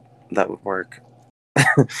how that would work.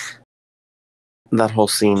 That whole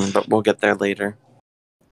scene, but we'll get there later.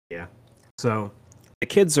 yeah. So, the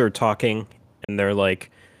kids are talking, and they're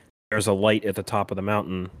like, there's a light at the top of the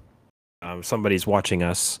mountain. Somebody's watching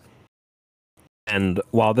us. And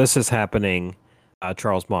while this is happening,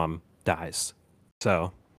 Charles' mom dies.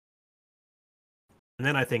 So, and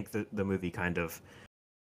then I think the movie kind of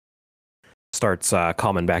starts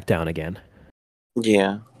calming back down again.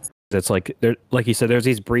 Yeah. It's like there, like you said, there's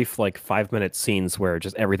these brief 5-minute scenes where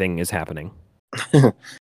just everything is happening.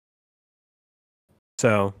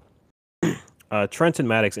 So, Trent and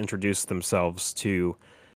Maddox introduce themselves to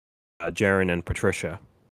Jaren and Patricia,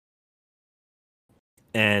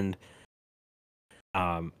 and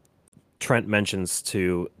Trent mentions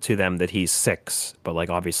to them that he's 6, but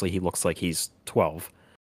obviously he looks like he's 12.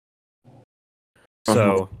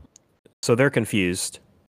 So they're confused,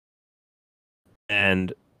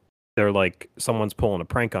 and they're like, someone's pulling a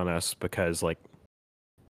prank on us because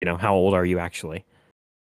how old are you actually?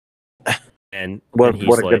 And What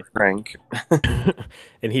he's a good prank.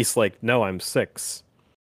 and he's like, no, I'm 6.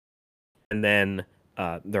 And then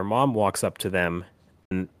their mom walks up to them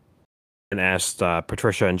and asked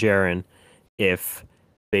Patricia and Jaren if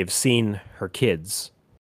they've seen her kids.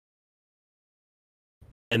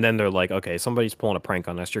 And then they're like, okay, somebody's pulling a prank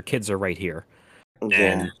on us. Your kids are right here. Yeah.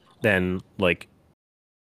 And then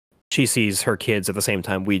she sees her kids at the same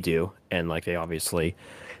time we do, and they obviously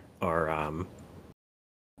are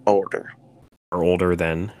older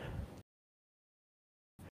than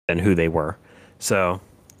who they were. So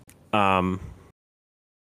now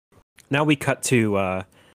we cut to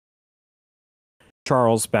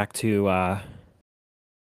Charles back to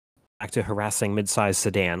harassing mid-sized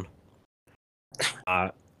sedan.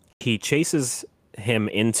 He chases him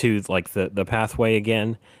into the pathway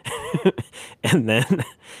again, and then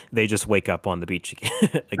they just wake up on the beach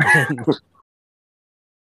again.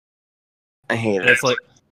 I hate And it. it's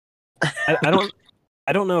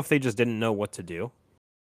I don't know if they just didn't know what to do.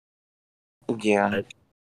 Yeah.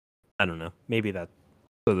 I don't know. Maybe that.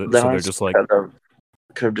 So they're just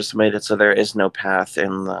could have just made it so there is no path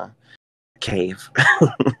in the cave.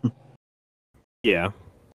 Yeah.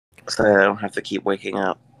 So I don't have to keep waking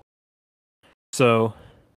up. So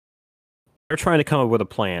they're trying to come up with a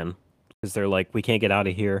plan because they're like, we can't get out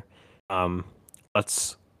of here.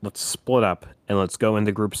 Let's split up and let's go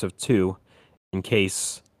into groups of 2 in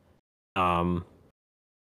case in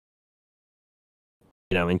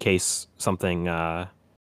case something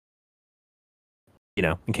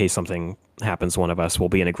in case something happens to one of us, we'll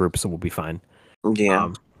be in a group, so we'll be fine.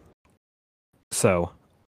 Yeah. So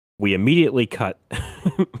we immediately cut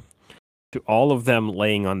to all of them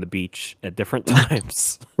laying on the beach at different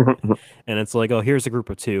times. And it's like, oh, here's a group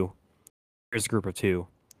of 2. Here's a group of 2.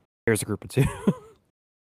 Here's a group of 2.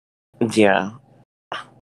 Yeah.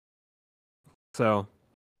 So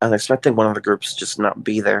I was expecting one of the groups just not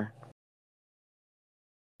be there.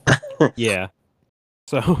 yeah.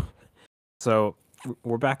 So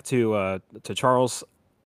we're back to Charles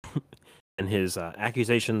and his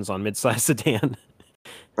accusations on mid-sized sedan.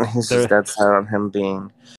 He's just dead set on him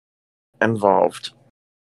being involved.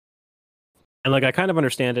 And I kind of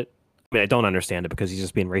understand it. I mean, I don't understand it because he's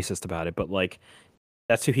just being racist about it, but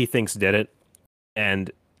that's who he thinks did it.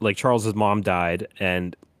 And Charles's mom died,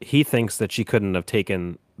 and he thinks that she couldn't have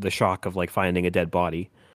taken the shock of finding a dead body.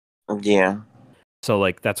 Yeah.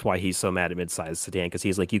 So that's why he's so mad at mid-sized sedan, because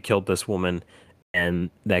he's like, you killed this woman,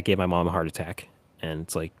 and that gave my mom a heart attack. And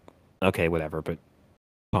it's like, okay, whatever, but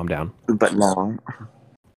calm down. But no.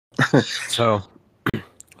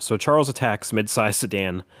 So Charles attacks mid-sized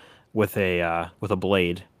sedan with a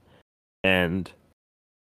blade, and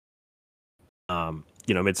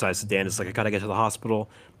mid-sized sedan is like, I gotta get to the hospital.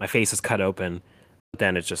 My face is cut open, but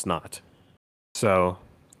then it's just not. So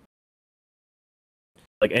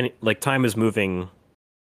time is moving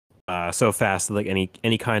so fast that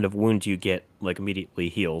any kind of wound you get immediately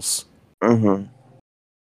heals. Mm-hmm.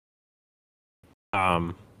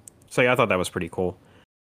 So yeah, I thought that was pretty cool.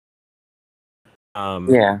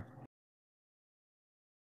 Yeah.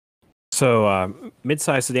 So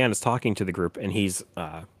mid-sized sedan is talking to the group, and he's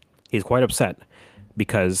quite upset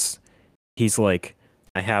because he's like,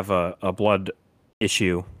 I have a blood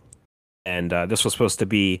issue, and this was supposed to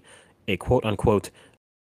be a quote unquote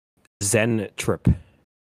Zen trip,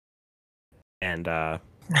 and now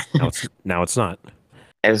it's not.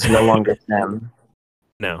 It is no longer them.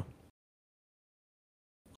 No.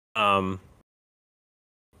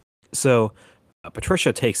 So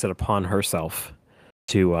Patricia takes it upon herself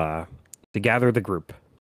to gather the group.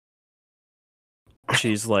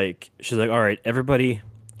 She's like, all right, everybody,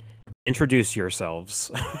 introduce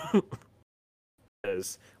yourselves,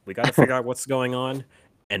 because we got to figure out what's going on,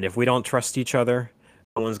 and if we don't trust each other,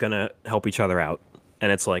 no one's gonna help each other out.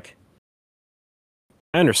 And it's like,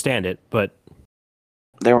 I understand it, but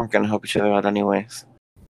They weren't going to help each other out anyways.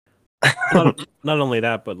 not only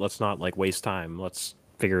that, but let's not like waste time. Let's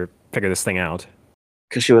figure this thing out.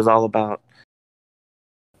 Because she was all about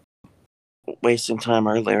wasting time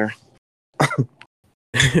earlier.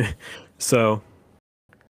 So,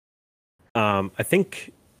 I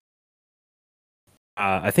think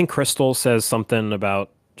Crystal says something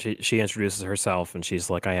about she introduces herself and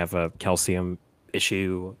she's like, I have a calcium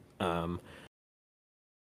issue, blah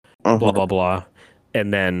blah blah,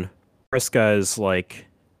 and then Priska is like,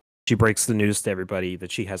 she breaks the news to everybody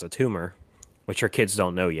that she has a tumor, which her kids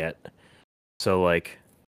don't know yet. So like,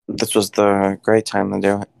 This was the great time to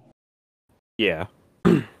do it. yeah.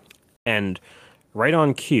 And right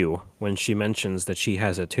on cue, when she mentions that she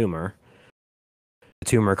has a tumor, the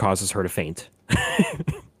tumor causes her to faint.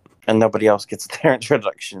 And nobody else gets their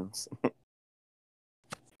introductions.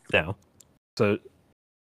 No.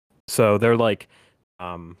 So they're like,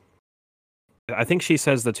 I think she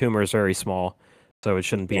says the tumor is very small, so it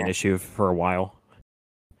shouldn't be an issue for a while.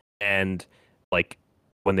 And like,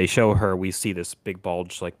 when they show her, we see this big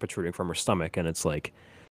bulge like protruding from her stomach, and it's like,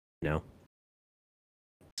 you know,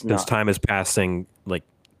 since time is passing, like,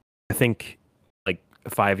 I think like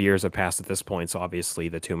 5 years have passed at this point, so obviously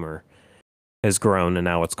the tumor has grown and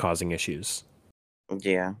now it's causing issues.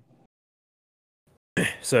 Yeah.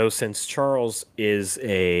 So since Charles is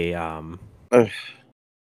a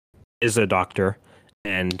doctor,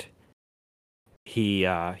 and he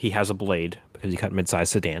has a blade because he cut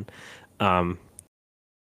mid-sized sedan. I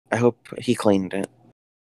hope he cleaned it.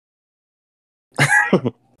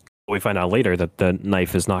 We find out later that the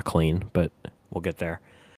knife is not clean, but we'll get there.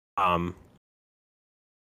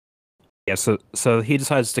 Yeah, so he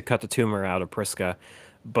decides to cut the tumor out of Priska,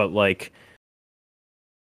 but like,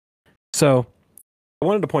 so I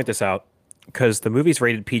wanted to point this out because the movie's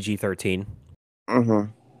rated PG-13.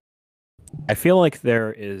 I feel like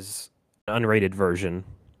there is an unrated version,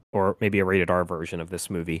 or maybe a rated R version of this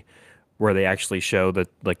movie, where they actually show the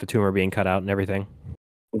tumor being cut out and everything.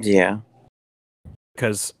 Yeah.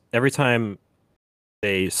 Because every time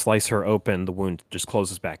they slice her open, the wound just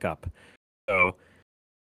closes back up. So,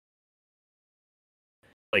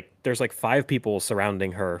 like, there's like 5 people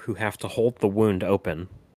surrounding her who have to hold the wound open.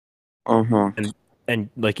 And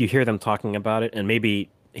like, you hear them talking about it, and maybe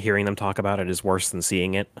hearing them talk about it is worse than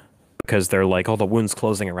seeing it, because they're like, oh, the wound's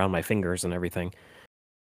closing around my fingers and everything.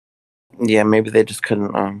 Yeah, maybe they just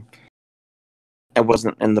couldn't. It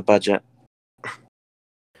wasn't in the budget.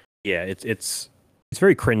 Yeah, it's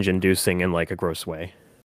very cringe-inducing in like a gross way.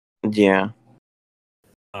 Yeah.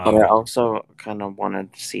 But I also kind of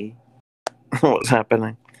wanted to see what was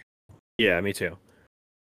happening. Yeah, me too.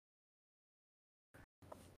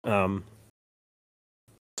 So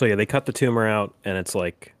yeah, they cut the tumor out, and it's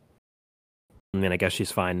like, I mean, I guess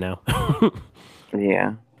she's fine now.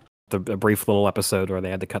 Yeah. A brief little episode where they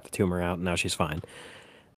had to cut the tumor out, and now she's fine.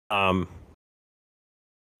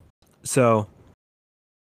 So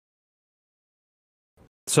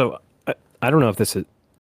I don't know if this is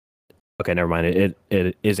okay. Never mind.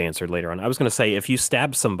 It is answered later on. I was gonna say, if you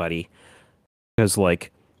stab somebody, because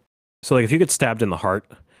like, so like if you get stabbed in the heart,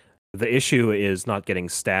 the issue is not getting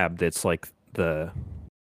stabbed. It's like I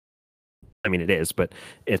mean, it is, but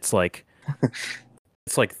it's like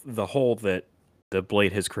it's like the hole that the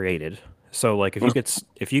blade has created. So like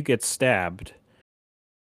if you get stabbed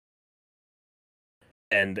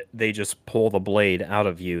and they just pull the blade out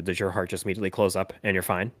of you, does your heart just immediately close up and you're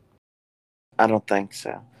fine? I don't think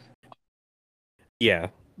so. Yeah,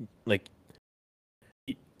 like,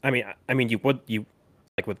 I mean, you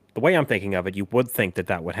like, with the way I'm thinking of it, you would think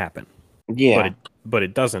that would happen. Yeah, but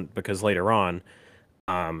it doesn't, because later on,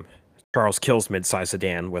 Charles kills mid-sized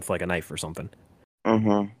sedan with like a knife or something.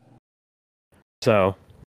 So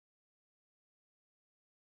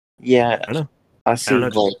yeah, I don't know. I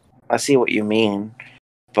see what you mean,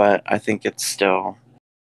 but I think it's still,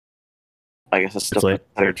 I guess it's still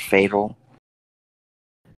considered fatal.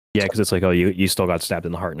 Yeah, because it's like, oh, you still got stabbed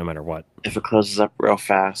in the heart no matter what. If it closes up real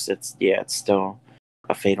fast, it's still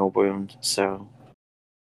a fatal wound. So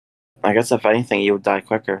I guess if anything, you would die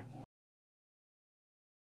quicker.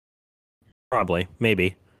 Probably,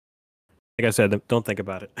 maybe. Like I said, don't think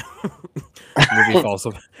about it.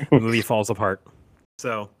 The movie falls apart.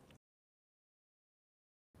 So,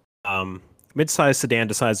 mid-sized sedan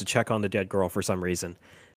decides to check on the dead girl for some reason,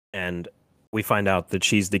 and we find out that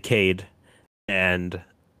she's decayed and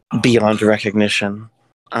beyond recognition.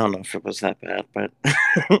 I don't know if it was that bad, but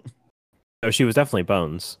no, she was definitely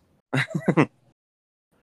bones.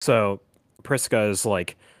 So Priska is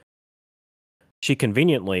like, she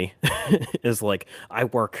conveniently is like, I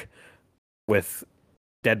work with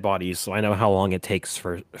dead bodies, so I know how long it takes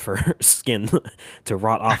for skin to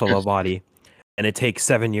rot off of a body, and it takes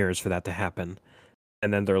 7 years for that to happen.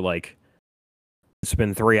 And then they're like, it's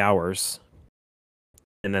been 3 hours,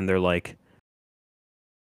 and then they're like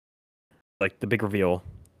the big reveal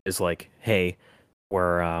is like, hey,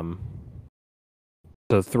 we're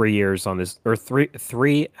so 3 years on this, or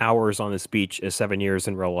 3 hours on this beach is 7 years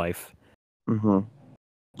in real life. Mm-hmm.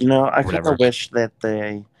 You know, I kind Whatever. of wish that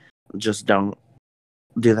they just don't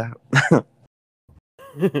do that.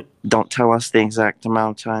 Don't tell us the exact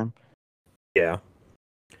amount of time. Yeah.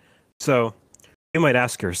 So you might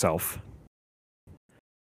ask yourself,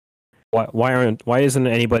 why isn't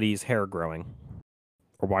anybody's hair growing,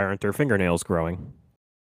 or why aren't their fingernails growing?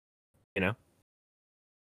 You know.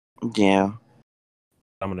 Yeah.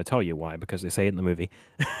 I'm going to tell you why, because they say it in the movie.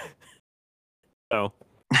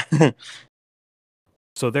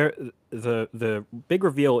 So there, the big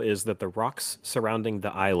reveal is that the rocks surrounding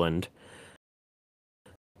the island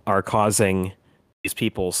are causing these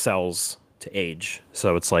people's cells to age.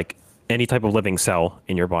 So it's like any type of living cell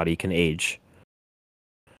in your body can age,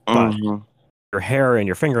 but Mhm. your hair and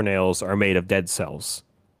your fingernails are made of dead cells,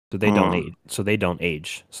 so they don't age. So they don't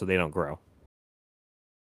age. So they don't grow.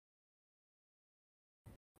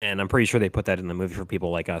 And I'm pretty sure they put that in the movie for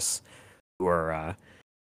people like us who are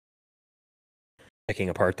picking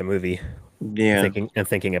apart the movie, Yeah.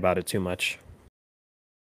 thinking about it too much.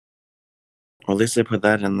 Well, at least they put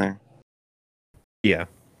that in there. Yeah.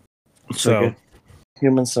 So So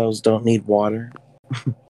human cells don't need water.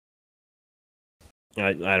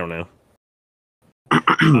 I don't know.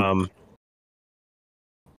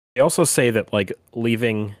 They also say that like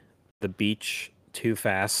leaving the beach too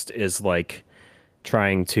fast is like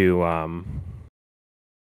trying to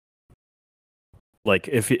like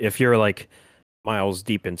if you're like miles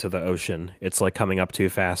deep into the ocean, it's like coming up too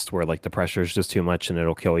fast where like the pressure is just too much and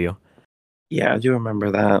it'll kill you. Yeah, I do remember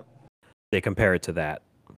that. They compare it to that.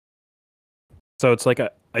 So it's like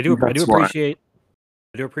I do That's why.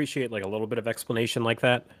 appreciate like a little bit of explanation like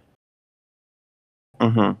that,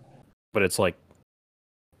 Mm-hmm. but it's like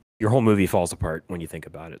your whole movie falls apart when you think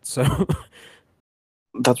about it. So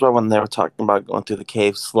That's why when they were talking about going through the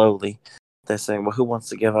cave slowly, they're saying, well, who wants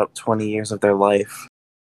to give up 20 years of their life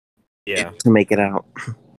yeah, to make it out?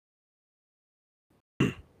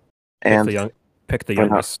 And pick the Why not?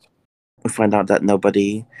 youngest. we find out that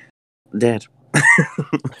nobody did.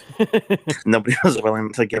 Nobody was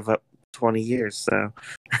willing to give up 20 years, so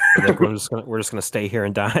Like we're just gonna stay here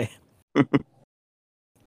and die.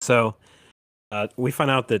 So we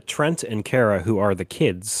find out that Trent and Kara, who are the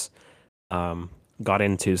kids, got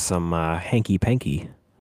into some hanky panky.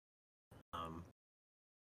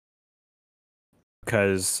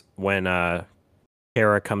 Because when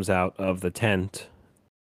Kara comes out of the tent,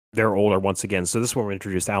 they're older once again. So this is when we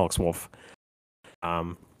introduced Alex Wolf.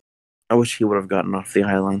 I wish he would have gotten off the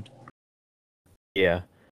island. Yeah.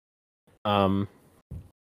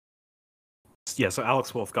 Yeah, so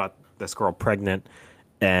Alex Wolf got this girl pregnant,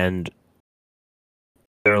 and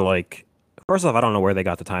they're like, first off, I don't know where they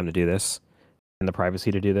got the time to do this and the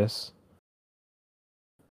privacy to do this.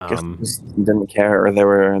 Guess they just didn't care, or they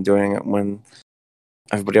were doing it when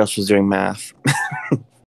everybody else was doing math.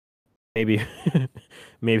 Maybe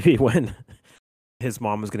when his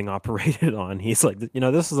mom was getting operated on, he's like,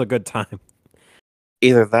 this is a good time.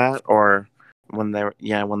 Either that, or when they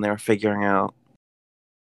were figuring out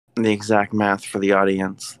the exact math for the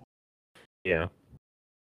audience. Yeah.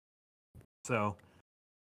 So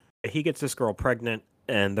he gets this girl pregnant,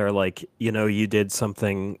 and they're like, you did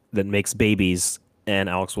something that makes babies. And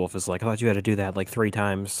Alex Wolf is like, I thought you had to do that like 3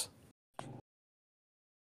 times.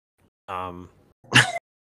 So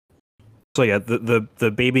yeah,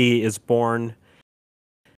 the baby is born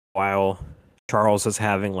while Charles is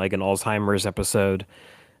having like an Alzheimer's episode,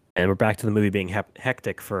 and we're back to the movie being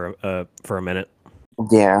hectic for a minute.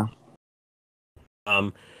 Yeah.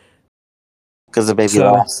 Because the baby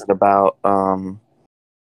lasted about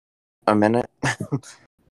a minute.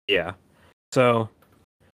 Yeah. So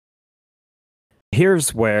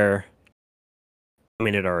here's where, I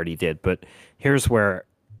mean, it already did, but here's where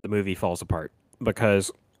the movie falls apart, because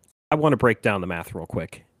I want to break down the math real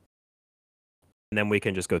quick. and then we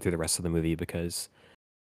can just go through the rest of the movie because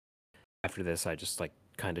after this I just like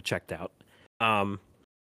kind of checked out.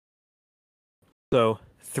 So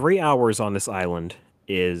 3 hours on this island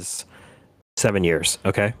is 7 years,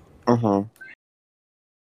 okay? Mm-hmm.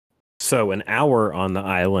 So an hour on the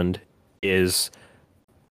island is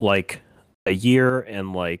like a year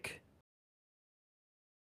and like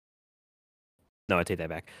no, I take that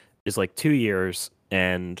back. It's like 2 years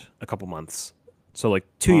and a couple months. So like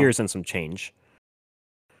 2 years and some change.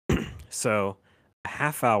 So a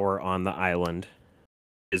half hour on the island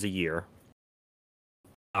is a year.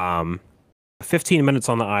 15 minutes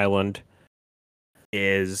on the island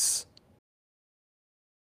is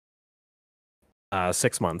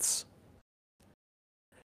 6 months.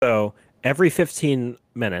 So every 15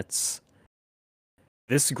 minutes,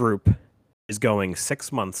 this group is going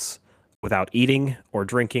 6 months without eating or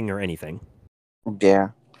drinking or anything. Yeah.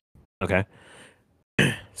 Okay.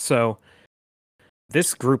 So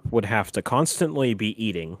this group would have to constantly be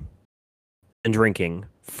eating and drinking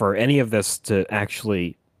for any of this to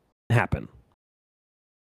actually happen.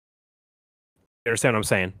 You understand what I'm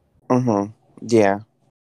saying? Mm-hmm. Yeah.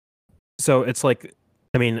 So it's like,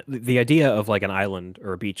 I mean, the idea of like an island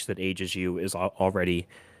or a beach that ages you is already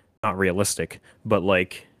not realistic. But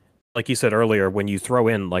like you said earlier, when you throw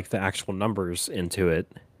in like the actual numbers into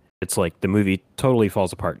it, it's like the movie totally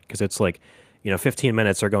falls apart because it's like, 15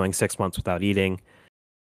 minutes are going 6 months without eating.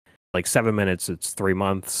 Like 7 minutes, it's 3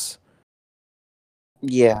 months.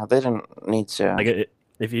 Yeah, they didn't need to. Like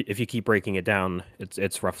if you keep breaking it down,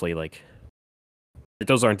 it's roughly like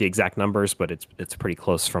those aren't the exact numbers, but it's pretty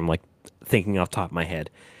close from like thinking off the top of my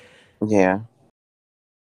head. Yeah.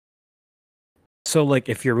 So like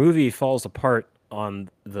if your movie falls apart on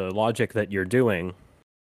the logic that you're doing,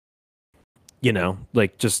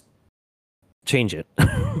 like just change it.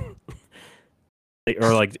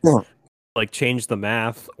 Or like Yeah. like change the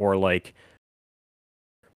math, or like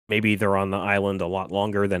maybe they're on the island a lot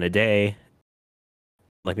longer than a day.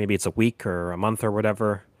 Like maybe it's a week or a month or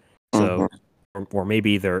whatever. So or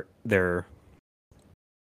maybe they're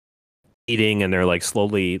eating and they're like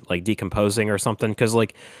slowly like decomposing or something, because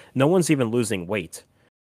like no one's even losing weight.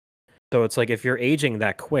 So it's like if you're aging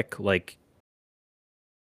that quick, like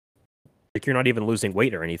you're not even losing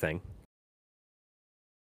weight or anything.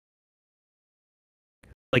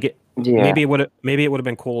 Like maybe it would have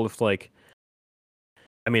been cool if like,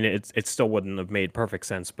 I mean it still wouldn't have made perfect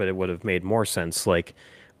sense, but it would have made more sense like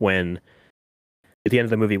when at the end of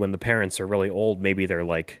the movie when the parents are really old, maybe they're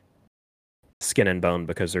like skin and bone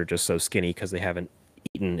because they're just so skinny because they haven't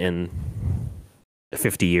eaten in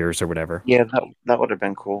 50 years or whatever. Yeah, that would have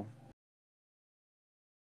been cool,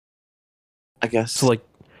 I guess. So like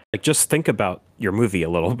just think about your movie a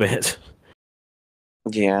little bit.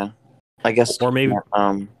 Yeah, I guess. Or maybe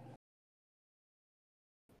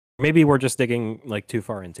maybe we're just digging like too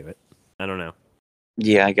far into it. I don't know.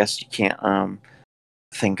 Yeah, I guess you can't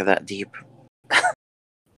think that deep.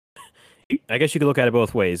 I guess you could look at it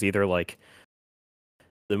both ways. Either like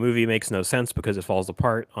the movie makes no sense because it falls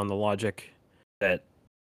apart on the logic that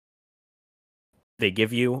they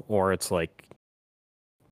give you, or it's like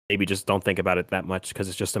maybe just don't think about it that much because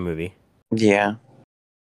it's just a movie. Yeah.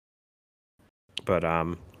 But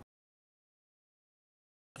I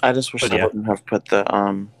just wish they wouldn't have put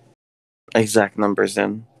the exact numbers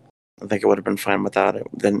in. I think it would have been fine without it.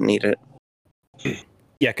 Didn't need it.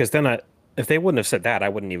 Yeah, because then if they wouldn't have said that, I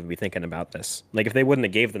wouldn't even be thinking about this. Like if they wouldn't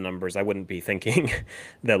have gave the numbers, I wouldn't be thinking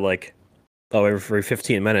that like, oh, every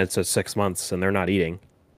 15 minutes it's 6 months and they're not eating,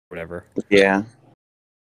 whatever. Yeah.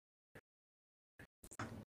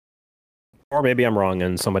 Or maybe I'm wrong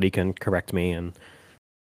and somebody can correct me and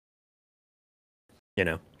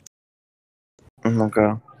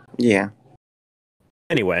Okay. Yeah.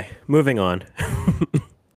 Anyway, moving on.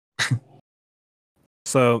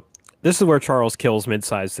 So this is where Charles kills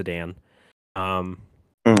mid-sized sedan. Right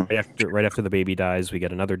after the baby dies, we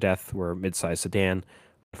get another death where mid-sized sedan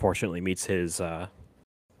unfortunately meets his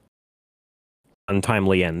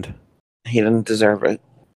untimely end. He didn't deserve it.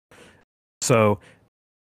 So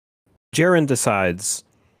Jaren decides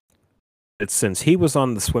that since he was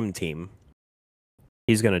on the swim team,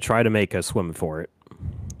 he's going to try to make a swim for it.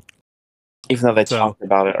 Even though they talked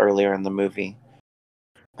about it earlier in the movie.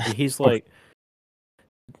 He's like,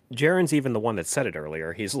 Jaren's even the one that said it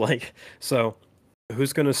earlier. He's like, so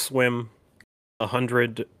who's going to swim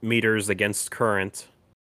 100 meters against current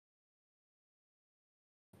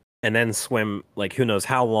and then swim like who knows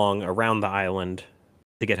how long around the island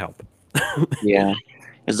to get help? Yeah.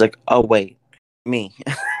 He's like, oh, wait, me.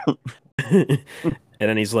 And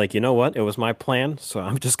then he's like, you know what? It was my plan, so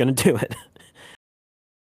I'm just going to do it.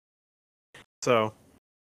 So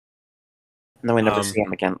And then we never see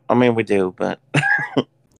him again. I mean, we do, but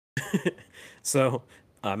so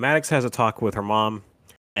Maddox has a talk with her mom,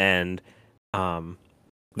 and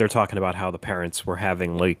they're talking about how the parents were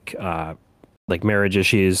having like marriage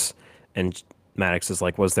issues, and Maddox is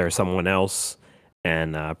like, "Was there someone else?"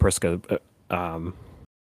 And Priska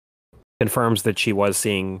confirms that she was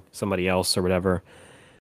seeing somebody else or whatever,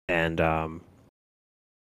 and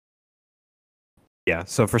yeah.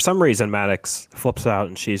 So for some reason, Maddox flips out,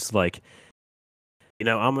 and she's like,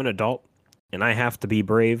 I'm an adult, and I have to be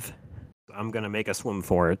brave. I'm gonna make a swim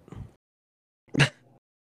for it.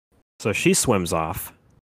 So she swims off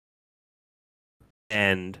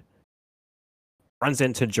and runs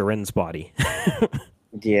into Jaren's body.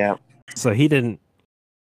 yeah. So he didn't.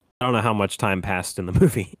 I don't know how much time passed in the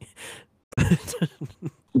movie.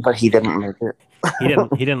 But he didn't make it.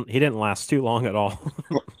 He didn't last too long at all.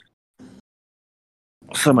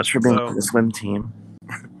 So much for being on the swim team.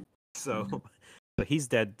 So he's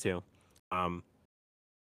dead too.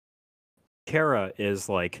 Kara is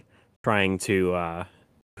like trying to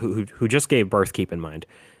who just gave birth, keep in mind.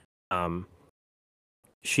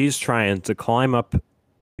 She's trying to climb up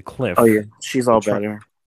the cliff. Oh yeah, she's all better.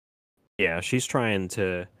 Yeah, she's trying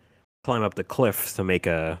to climb up the cliff to make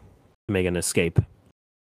an escape.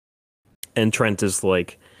 And Trent is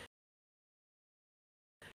like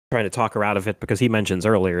trying to talk her out of it because he mentions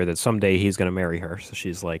earlier that someday he's going to marry her. So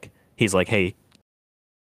he's like, "Hey,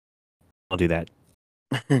 I'll do that."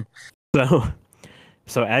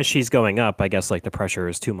 So as she's going up, I guess like the pressure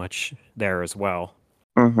is too much there as well.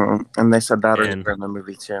 Mm-hmm. And they said that earlier in the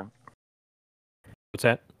movie too. What's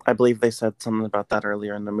that? I believe they said something about that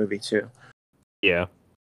earlier in the movie too. Yeah.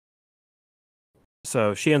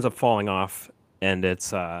 So she ends up falling off, and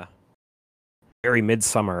it's very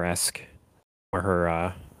Midsummer-esque,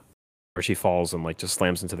 where she falls and like just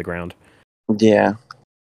slams into the ground. Yeah.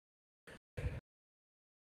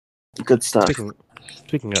 Good stuff.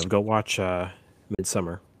 Speaking of, go watch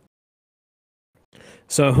Midsummer.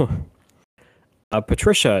 So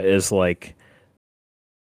Patricia is like,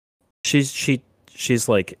 she's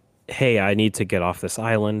like, "Hey, I need to get off this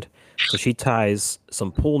island." So she ties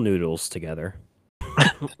some pool noodles together.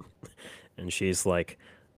 And she's like,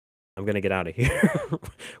 "I'm going to get out of here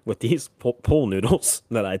with these pool noodles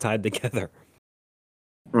that I tied together."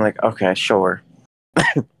 I'm like, okay, sure.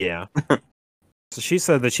 Yeah. So she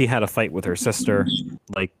said that she had a fight with her sister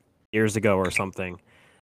like years ago or something.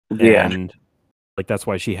 Yeah. And like that's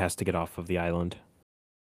why she has to get off of the island.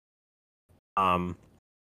 And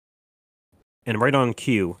right on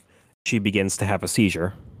cue, she begins to have a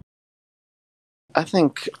seizure. I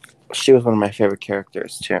think she was one of my favorite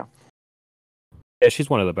characters too. Yeah, she's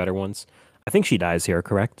one of the better ones. I think she dies here,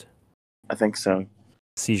 correct? I think so.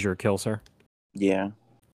 Seizure kills her. Yeah.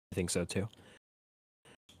 I think so too.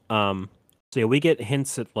 So yeah, we get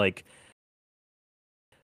hints at like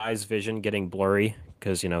Guy's vision getting blurry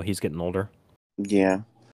because he's getting older. Yeah.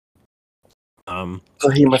 So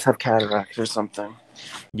he must have cataracts or something.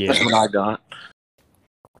 Yeah. That's what I got.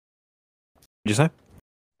 What'd you say?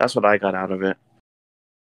 That's what I got out of it.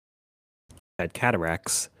 Had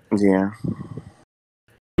cataracts. Yeah.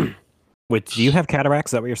 Wait, do you have cataracts?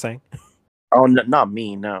 Is that what you're saying? Oh, no, not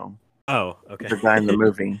me, no. Oh, okay. The guy in the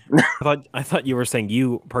movie. I thought you were saying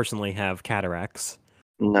you personally have cataracts.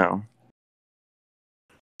 No.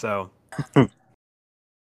 So,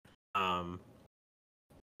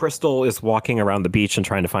 Crystal is walking around the beach and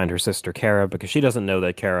trying to find her sister Kara because she doesn't know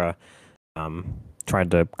that Kara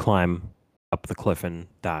tried to climb up the cliff and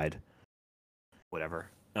died. Whatever.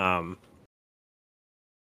 And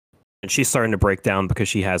she's starting to break down because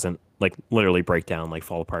she hasn't, like, literally break down, like,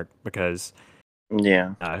 fall apart because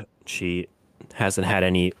she hasn't had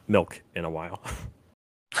any milk in a while.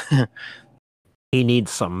 He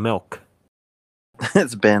needs some milk.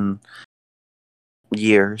 It's been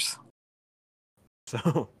years.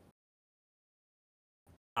 So,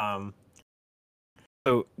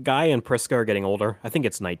 so Guy and Priska are getting older. I think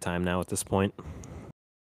it's nighttime now at this point.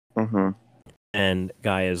 Mm-hmm. And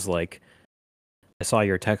Guy is like, "I saw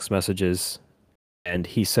your text messages," and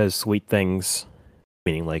he says sweet things,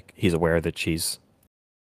 meaning like he's aware that she's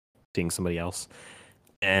seeing somebody else.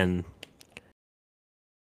 And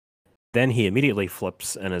then he immediately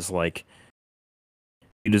flips and is like,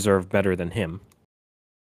 "You deserve better than him."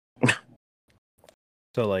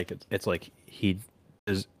 So like it's like he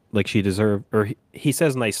is like she deserve, or he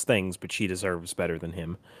says nice things, but she deserves better than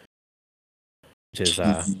him, which is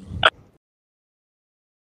an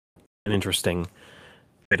interesting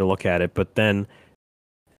way to look at it. But then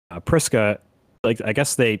Priska, like, I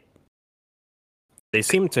guess they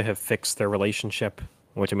seem to have fixed their relationship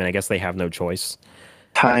which I mean, I guess they have no choice.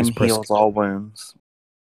 Time Is Prisk- heals all wounds.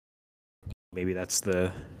 Maybe that's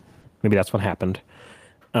what happened.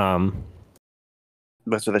 That's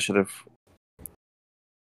what they should have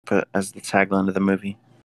put as the tagline of the movie.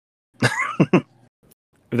 If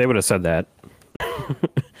they would have said that,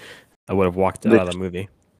 I would have walked out of the movie.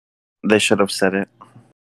 They should have said it.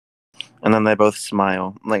 And then they both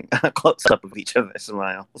smile, like a close up of each of their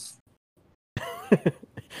smiles.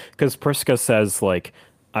 Because Priska says, like,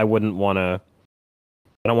 I don't want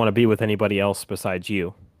to be with anybody else besides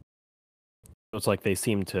you. It's like they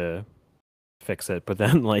seem to fix it, but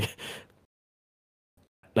then, like,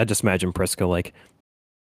 I just imagine Priska, like,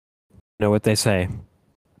 you know what they say,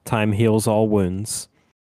 time heals all wounds.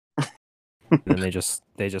 And then they just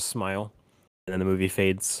smile, and then the movie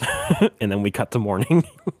fades, and then we cut to morning.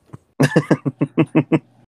 It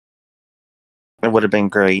would have been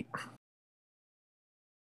great.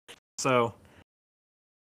 So,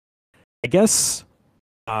 I guess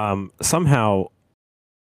somehow,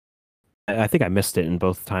 I think I missed it in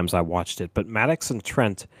both times I watched it, but Maddox and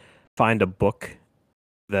Trent find a book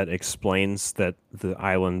that explains that the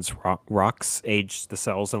island's rocks age the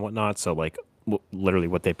cells and whatnot. So, like, literally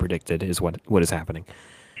what they predicted is what is happening.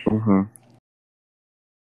 Mm-hmm.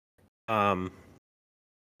 And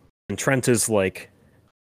Trent is like,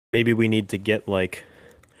 maybe we need to get, like,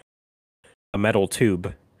 a metal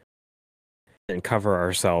tube and cover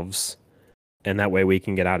ourselves, and that way we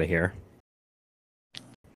can get out of here.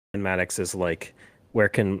 And Maddox is like,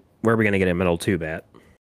 where are we gonna get a metal tube at?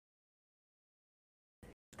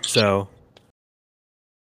 So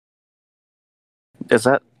Is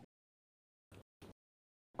that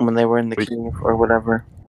when they were in the cave or whatever?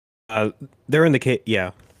 they're in the cave.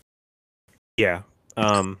 Yeah.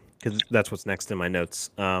 Because that's what's next in my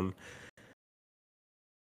notes.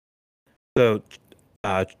 So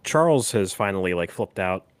Charles has finally, like, flipped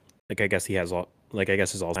out. Like, I guess his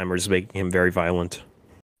Alzheimer's is making him very violent.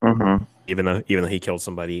 Mm-hmm. Even though he killed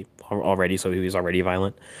somebody already, so he was already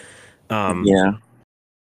violent. Yeah.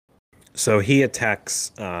 So he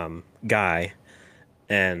attacks Guy,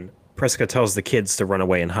 and Priska tells the kids to run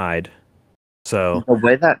away and hide. So The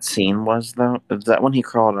way that scene was, though, is that when he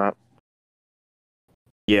crawled up?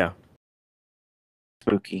 yeah,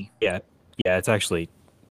 Spooky. yeah, it's actually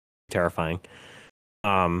terrifying.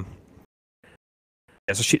 Yeah,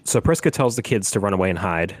 so Priska tells the kids to run away and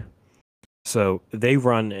hide. So they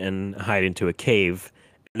run and hide into a cave.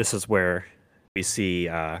 This is where we see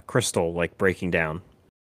Crystal, like, breaking down.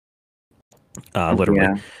 Literally.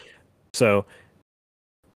 Yeah. So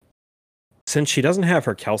since she doesn't have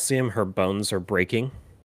her calcium, her bones are breaking.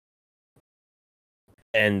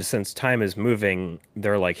 And since time is moving,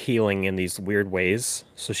 they're, like, healing in these weird ways.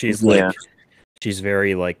 So she's she's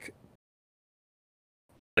very, like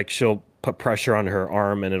she'll put pressure on her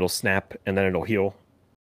arm and it'll snap and then it'll heal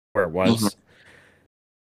where it was.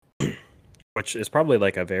 Mm-hmm. Which is probably,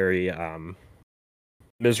 like, a very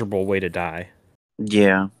miserable way to die.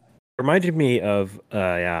 Yeah. Reminded me of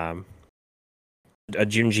a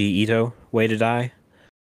Junji Ito way to die.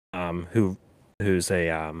 Who's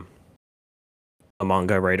a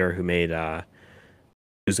manga writer who made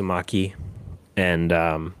Uzumaki and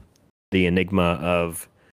The Enigma of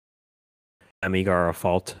Amigara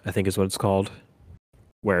Fault, I think is what it's called.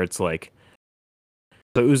 Where it's like,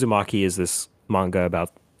 so Uzumaki is this manga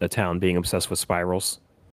about a town being obsessed with spirals.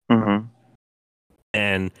 Mm-hmm.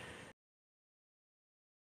 And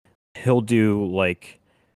he'll do, like,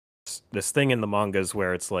 this thing in the mangas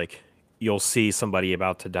where it's like you'll see somebody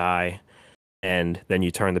about to die, and then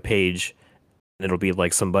you turn the page and it'll be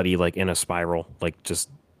like somebody, like, in a spiral, like, just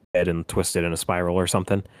dead and twisted in a spiral or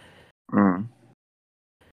something. Mm.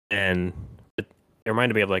 And it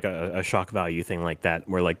reminded me of, like, a shock value thing like that,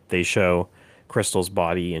 where, like, they show Crystal's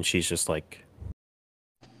body and she's just, like,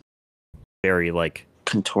 very, like,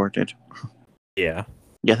 contorted. Yeah,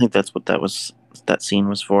 I think that's what that scene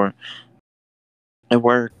was for. It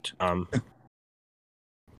worked.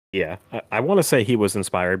 Yeah, I want to say he was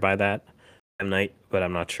inspired by that M. Night, but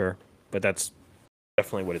I'm not sure. But that's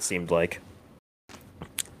definitely what it seemed like.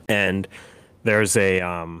 And there's a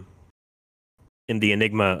in the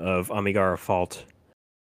Enigma of Amigara Fault,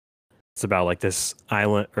 it's about, like, this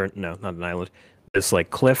island, or no, not an island, this, like,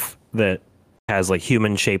 cliff that has, like,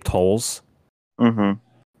 human-shaped holes. Mm-hmm.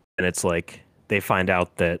 And it's like they find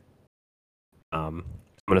out that I'm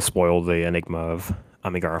going to spoil the Enigma of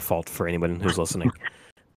Amigara Fault for anyone who's listening.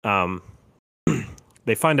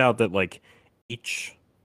 They find out that, like, each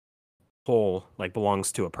hole, like,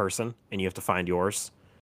 belongs to a person, and you have to find yours.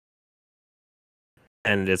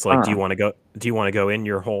 And it's like, do you want to go in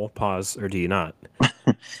your hole, pause, or do you not?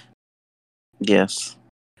 Yes.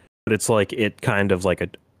 but it's like it kind of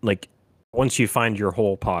like once you find your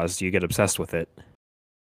hole pause, you get obsessed with it,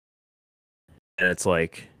 and it's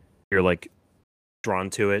like you're like drawn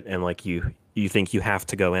to it, and like you think you have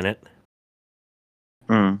to go in it,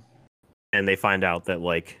 Mm. and they find out that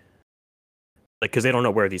like because they don't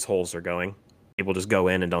know where these holes are going, people just go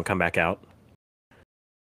in and don't come back out.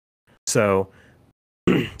 So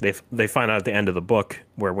they find out at the end of the book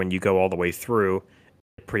where when you go all the way through,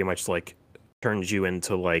 it pretty much like turns you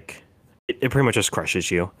into like it pretty much just crushes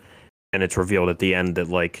you, and it's revealed at the end that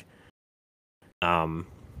like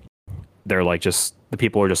they're like just the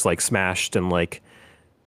people are just like smashed and like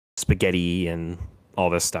spaghetti and all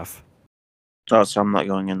this stuff. Oh, so I'm not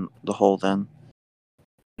going in the hole then.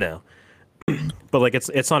 No. But like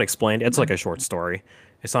it's not explained. It's like a short story.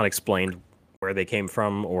 It's not explained where they came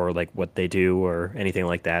from or like what they do or anything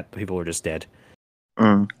like that. People are just dead.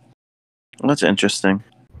 Mm. That's interesting.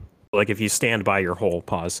 Like if you stand by your hole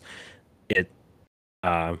pause, it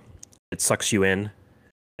sucks you in,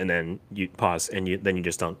 and then you pause, and then you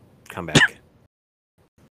just don't come back.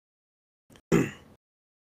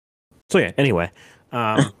 So yeah. Anyway,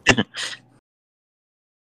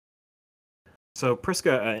 so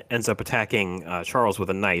Priska ends up attacking Charles with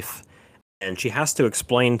a knife, and she has to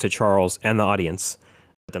explain to Charles and the audience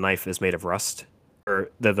that the knife is made of rust, or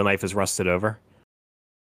that the knife is rusted over.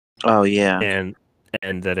 Oh yeah.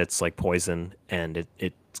 And that it's like poison, and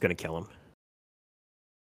it's gonna kill him.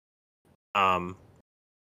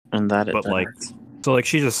 And that it But like, does. so like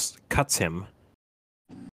she just cuts him,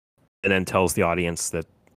 and then tells the audience that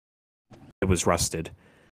it was rusted,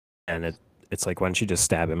 and it's like, why don't you just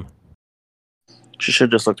stab him? She should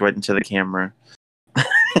have just looked right into the camera.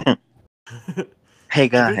 Hey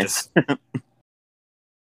guys.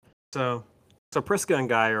 So Priska and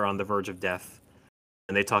Guy are on the verge of death,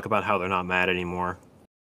 and they talk about how they're not mad anymore.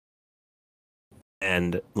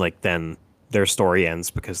 And like then their story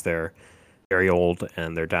ends because they're very old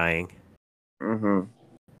and they're dying. Mm-hmm.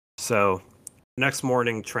 So next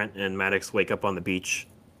morning, Trent and Maddox wake up on the beach,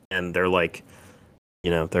 and they're like,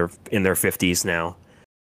 they're in their 50s now.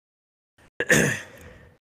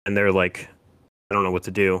 And they're like, I don't know what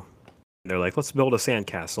to do. And they're like, let's build a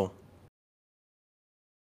sandcastle.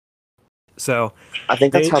 So I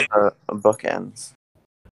think that's how the book ends.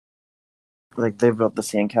 Like they built the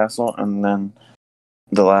sandcastle, and then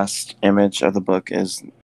the last image of the book is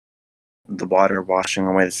the water washing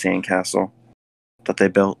away the sandcastle that they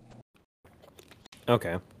built.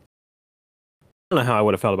 Okay. I don't know how I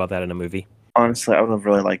would have felt about that in a movie. Honestly, I would have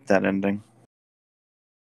really liked that ending.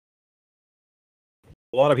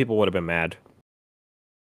 A lot of people would have been mad.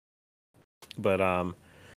 But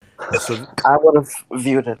so I would have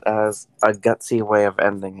viewed it as a gutsy way of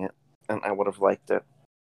ending it, and I would have liked it.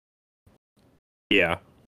 yeah.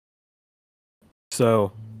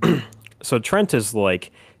 So so Trent is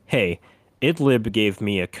like, hey, Idlib gave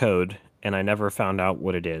me a code and I never found out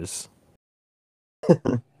what it is.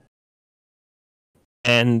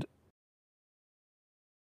 And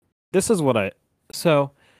this is what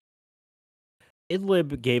so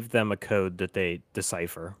Idlib gave them a code that they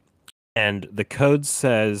decipher. And the code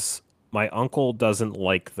says, my uncle doesn't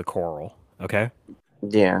like the coral. Okay?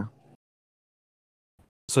 Yeah.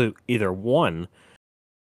 So either one,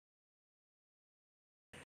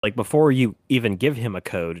 like before you even give him a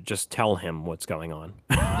code, just tell him what's going on.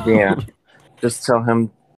 Yeah. Just tell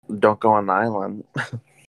him don't go on the island.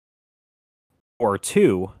 Or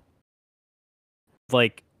two,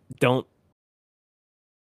 like don't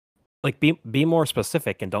like be more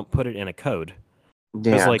specific and don't put it in a code.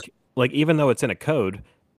 Because Yeah. like even though it's in a code,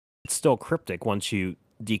 it's still cryptic once you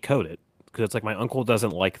decode it. Because it's like my uncle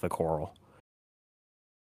doesn't like the coral.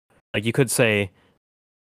 Like you could say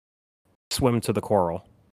swim to the coral.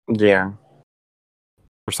 Yeah.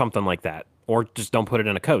 Or something like that. Or just don't put it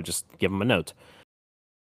in a code, just give him a note.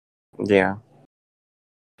 Yeah.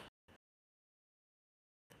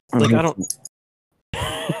 Like I don't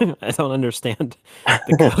I don't understand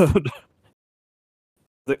the code.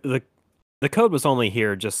 The code was only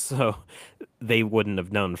here just so they wouldn't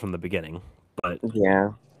have known from the beginning. But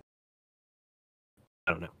Yeah.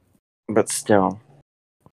 I don't know. But still.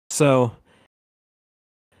 So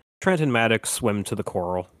Trent and Maddox swim to the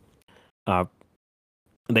coral.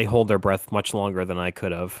 They hold their breath much longer than I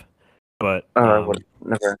could have. But I would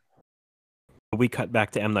never. we cut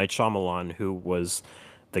back to M. Night Shyamalan, who was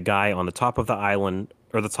the guy on the top of the island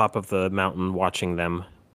or the top of the mountain watching them.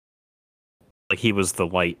 Like he was the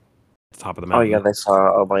light at the top of the Oh mountain. yeah, they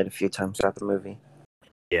saw a light a few times throughout the movie.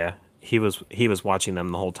 Yeah, he was watching them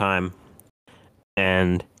the whole time.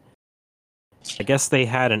 And I guess they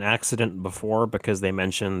had an accident before because they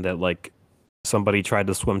mentioned that like somebody tried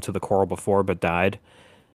to swim to the coral before but died.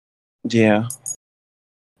 Yeah.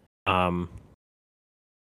 Um,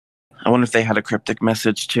 I wonder if they had a cryptic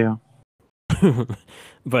message too.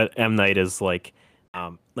 but M. Night is like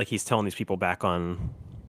he's telling these people back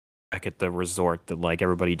at the resort that like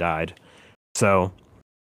everybody died. So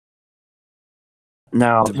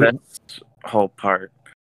Now this whole part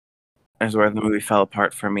is where the movie fell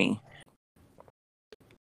apart for me.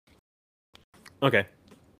 okay,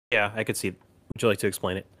 yeah, I could see. Would you like to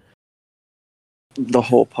explain it? The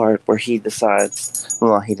whole part where he decides,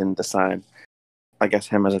 well, he didn't decide. I guess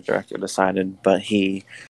him as a director decided, but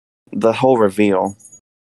the whole reveal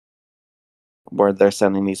where they're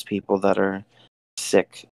sending these people that are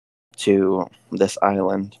sick to this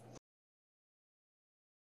island.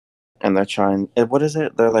 And they're trying, what is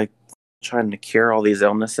it? They're like trying to cure all these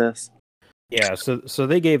illnesses. Yeah, so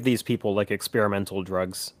they gave these people like experimental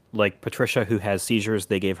drugs. Like Patricia, who has seizures,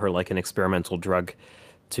 they gave her like an experimental drug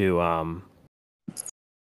to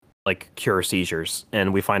like cure seizures,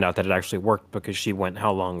 and we find out that it actually worked because she went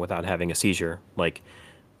how long without having a seizure? Like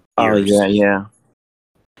years. Oh yeah.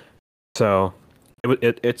 So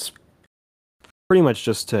it's pretty much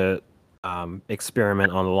just to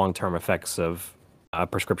experiment on the long-term effects of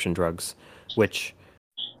prescription drugs, which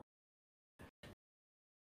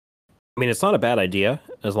I mean, it's not a bad idea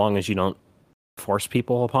as long as you don't force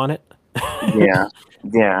people upon it. Yeah.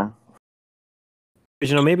 Because,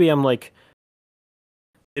 you know, maybe I'm like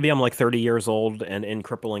 30 years old and in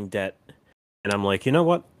crippling debt, and I'm like, you know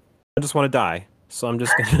what? I just want to die, so I'm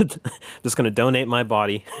just gonna donate my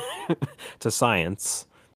body to science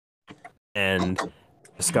and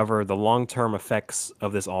discover the long-term effects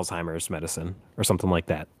of this Alzheimer's medicine or something like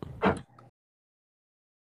that.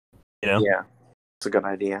 You know? Yeah. It's a good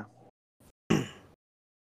idea.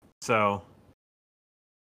 So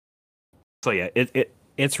yeah,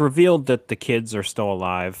 it's revealed that the kids are still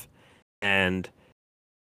alive, and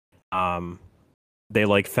they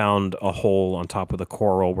like found a hole on top of the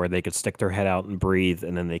coral where they could stick their head out and breathe,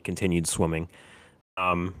 and then they continued swimming.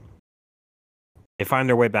 They find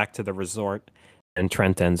their way back to the resort, and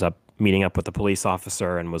Trent ends up meeting up with the police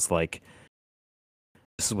officer and was like,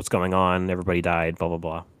 "This is what's going on. Everybody died. Blah blah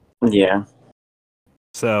blah." Yeah.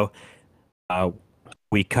 So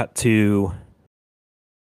we cut to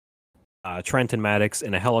Trent and Maddox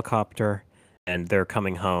in a helicopter, and they're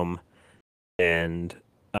coming home, and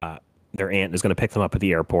their aunt is going to pick them up at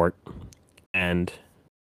the airport, and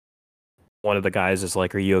one of the guys is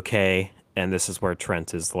like, "Are you okay?" And this is where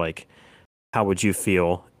Trent is like, "How would you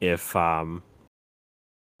feel if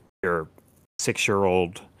your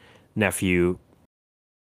 6-year-old nephew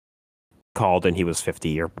called and he was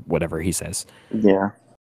 50 or whatever he says?" Yeah.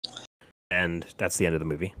 And that's the end of the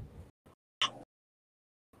movie.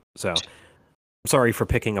 So I'm sorry for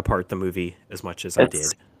picking apart the movie as much as I did.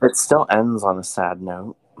 It still ends on a sad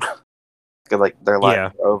note. Like their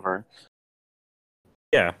lives are over.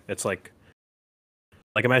 Yeah, it's like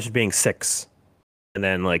imagine being 6 and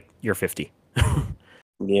then like you're 50.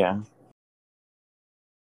 Yeah.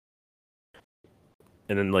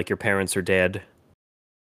 And then like your parents are dead.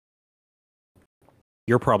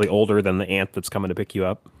 You're probably older than the aunt that's coming to pick you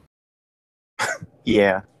up.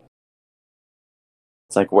 Yeah.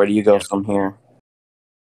 It's like, where do you go from here?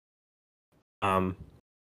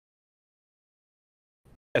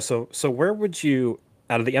 So where would you,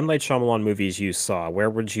 out of the M. Night Shyamalan movies you saw,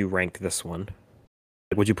 where would you rank this one?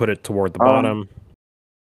 Would you put it toward the bottom?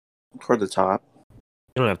 Toward the top.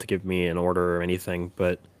 You don't have to give me an order or anything,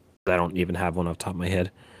 but I don't even have one off the top of my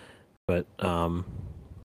head. But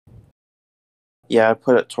yeah, I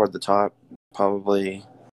put it toward the top, probably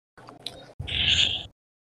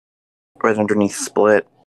right underneath Split,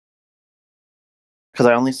 because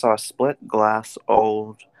I only saw Split, Glass,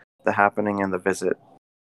 Old, The Happening, and The Visit.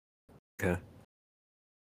 Okay.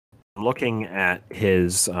 I'm looking at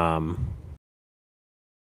his looking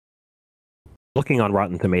on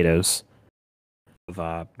Rotten Tomatoes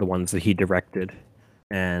of the ones that he directed,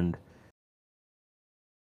 and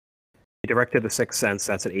he directed The Sixth Sense.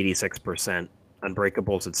 That's at 86%.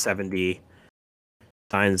 Unbreakable's at 70.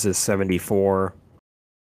 Signs is 74.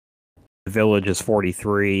 The Village is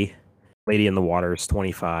 43. Lady in the Water is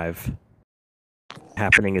 25.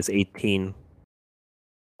 Happening is 18.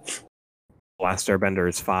 Last Airbender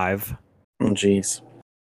is 5. Oh, jeez.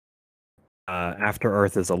 After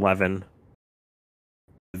Earth is 11.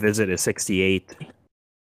 The Visit is 68.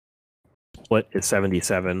 Split is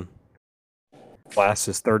 77. Glass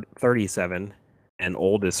is 37. And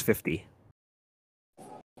Old is 50.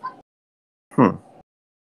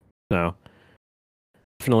 So,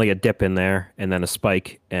 definitely a dip in there, and then a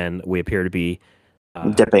spike, and we appear to be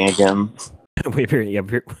dipping again.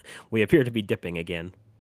 we appear to be dipping again.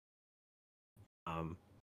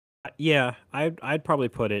 Yeah, I'd probably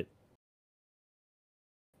put it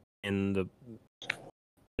in the.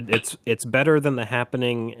 It's better than The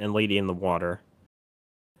Happening and Lady in the Water.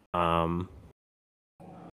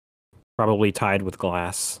 Probably tied with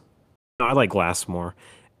Glass. No, I like Glass more.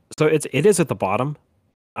 So it is at the bottom.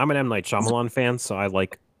 I'm an M. Night Shyamalan fan, so I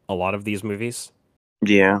like a lot of these movies.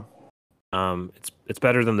 Yeah. It's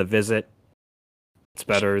better than The Visit. It's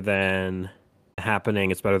better than The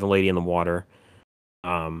Happening. It's better than Lady in the Water.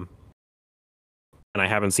 And I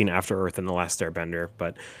haven't seen After Earth and The Last Airbender,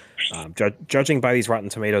 but judging by these Rotten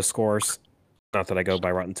Tomatoes scores, not that I go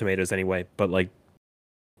by Rotten Tomatoes anyway, but like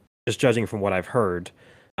just judging from what I've heard,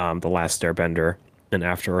 The Last Airbender and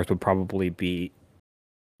After Earth would probably be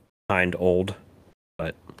kind old,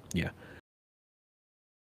 but yeah.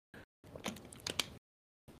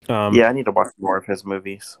 Yeah, I need to watch more of his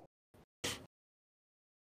movies.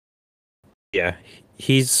 Yeah,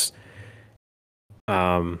 he's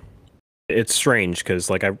it's strange because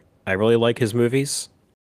like I really like his movies,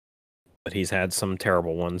 but he's had some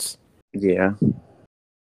terrible ones. Yeah. Do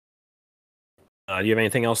you have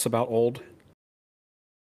anything else about Old?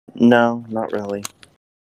 No, not really.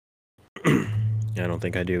 I don't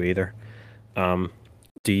think I do either.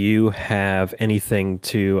 Do you have anything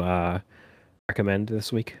to recommend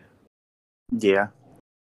this week? Yeah.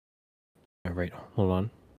 All right, hold on.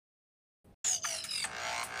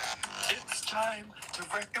 It's time to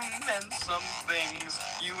recommend some things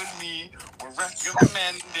you and me were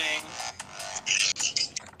recommending.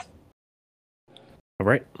 All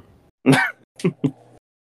right.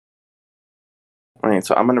 All right,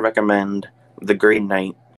 so I'm going to recommend The Green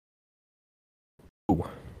Knight. Ooh.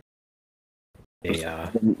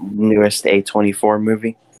 Newest A24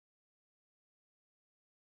 movie.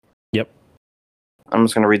 Yep. I'm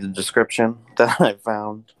just going to read the description that I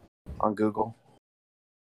found on Google.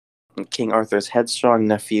 King Arthur's headstrong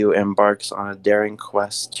nephew embarks on a daring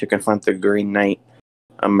quest to confront the Green Knight,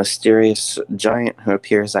 a mysterious giant who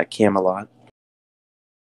appears at Camelot.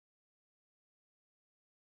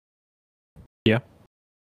 Yeah.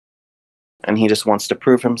 And he just wants to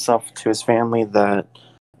prove himself to his family that,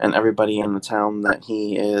 and everybody in the town, that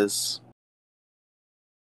he is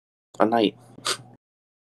a knight.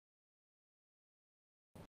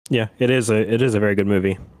 Yeah, it is a very good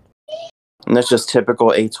movie. And that's just typical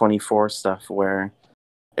A24 stuff where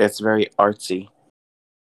it's very artsy.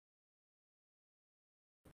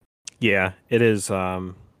 Yeah, it is.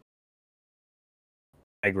 I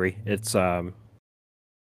agree. It's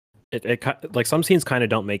it like some scenes kind of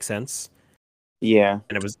don't make sense. Yeah.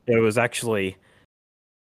 And it was actually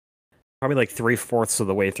probably like 3/4 of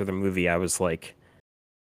the way through the movie. I was like,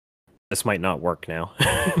 this might not work now.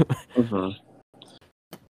 Mm-hmm.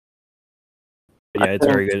 Yeah, it's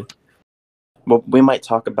very good. Well, we might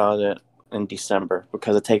talk about it in December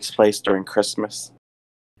because it takes place during Christmas.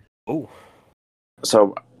 Oh.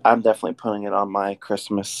 So I'm definitely putting it on my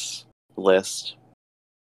Christmas list.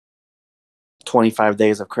 25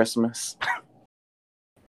 Days of Christmas.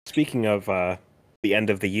 Speaking of the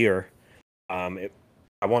end of the year, I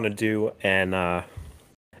want to do an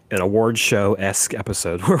award show-esque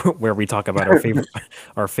episode where we talk about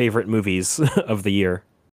our favorite movies of the year.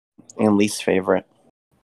 And least favorite.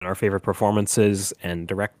 And our favorite performances and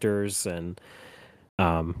directors, and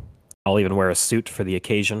I'll even wear a suit for the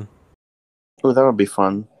occasion. Oh, that would be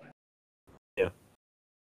fun. Yeah.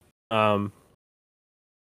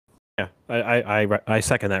 Yeah, I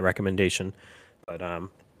second that recommendation, but I'm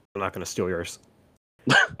not going to steal yours.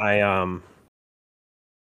 Imagine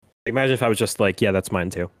if I was just like, yeah, that's mine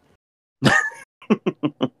too.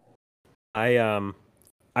 I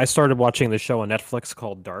started watching the show on Netflix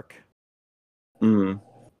called Dark. Mm.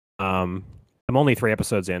 I'm only 3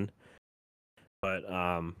 episodes in, but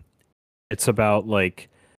it's about like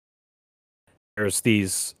there's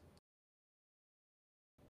these.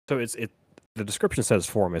 So the description says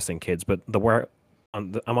 4 missing kids, but I'm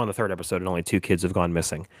on the 3rd episode and only 2 kids have gone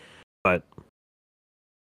missing. But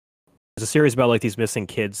it's a series about like these missing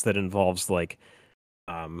kids that involves like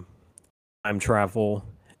time travel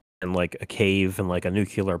and like a cave and like a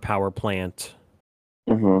nuclear power plant.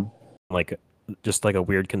 Mm-hmm. Like just like a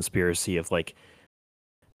weird conspiracy of like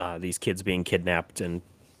these kids being kidnapped and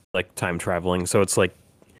like time traveling. So it's like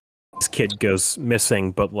this kid goes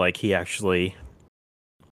missing, but like he actually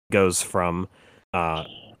goes from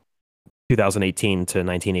 2018 to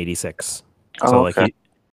 1986. So okay. like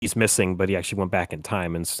he's missing, but he actually went back in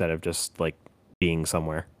time instead of just like being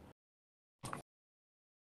somewhere.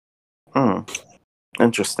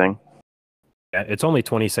 Interesting. Yeah, it's only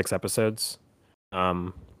 26 episodes.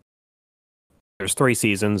 there's 3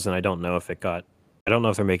 seasons, and I don't know if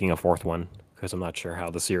they're making a 4th one because I'm not sure how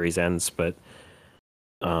the series ends, but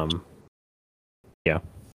yeah.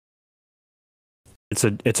 It's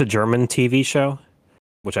a German TV show,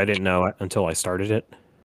 which I didn't know until I started it.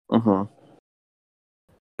 Mm-hmm.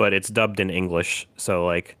 But it's dubbed in English, so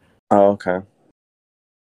like Oh, okay.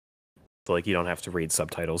 so like you don't have to read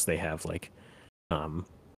subtitles. They have like you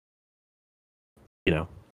know,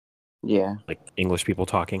 Yeah. like English people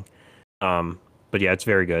talking. But yeah, it's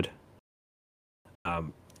very good.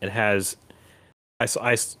 It has I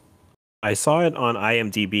saw it on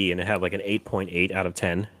IMDb and it had like an 8.8 out of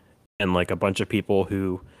 10, and like a bunch of people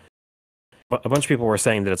were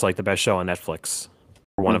saying that it's like the best show on Netflix,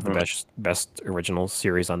 or one of the best original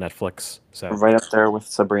series on Netflix. So right up there with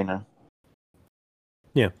Sabrina.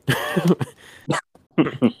 Yeah.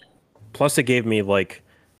 Plus, it gave me like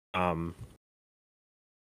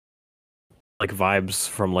vibes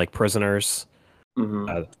from like Prisoners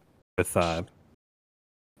with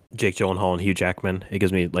Jake Gyllenhaal and Hugh Jackman. It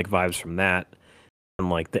gives me like vibes from that, and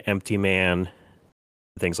like The Empty Man,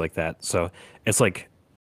 things like that. So it's like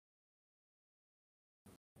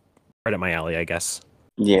right up my alley, I guess.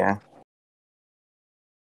 Yeah.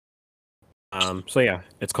 So yeah,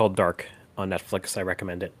 it's called Dark on Netflix. I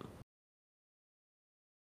recommend it.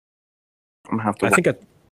 I'm gonna have to. I think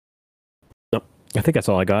that's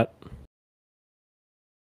all I got.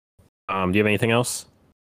 Do you have anything else?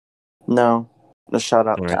 No. A shout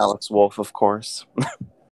out Alright. to Alex Wolff, of course.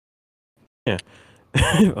 Yeah,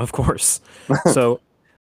 of course. So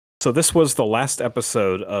this was the last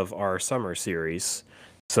episode of our summer series.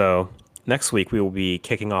 So next week we will be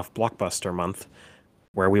kicking off Blockbuster Month,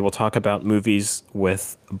 where we will talk about movies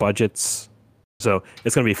with budgets. So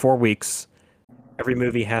it's going to be 4 weeks. Every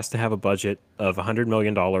movie has to have a budget of $100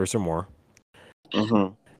 million or more.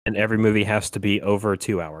 Mm-hmm. And every movie has to be over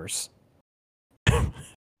 2 hours.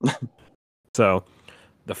 So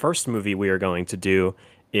the first movie we are going to do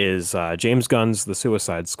is James Gunn's The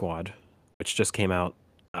Suicide Squad, which just came out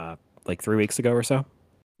like 3 weeks ago or so.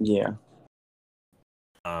 Yeah.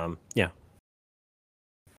 Yeah.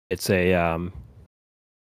 It's a I mean,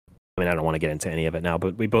 I don't want to get into any of it now,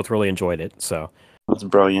 but we both really enjoyed it, so That's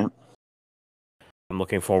brilliant. I'm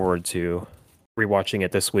looking forward to rewatching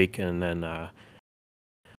it this week and then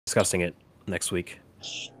discussing it next week.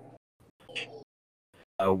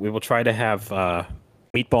 We will try to have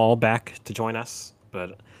Meatball back to join us,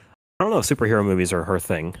 but I don't know if superhero movies are her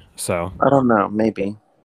thing. So I don't know. Maybe.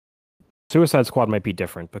 Suicide Squad might be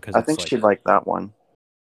different because I think she'd like that one.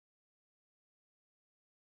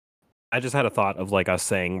 I just had a thought of like us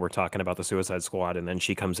saying we're talking about the Suicide Squad, and then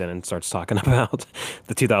she comes in and starts talking about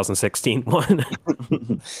the 2016 one.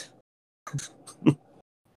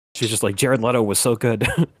 She's just like, Jared Leto was so good.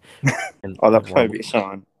 And Oh, that'd probably be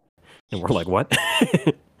Sean. And we're like, what?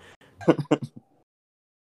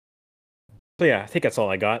 So yeah, I think that's all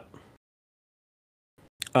I got.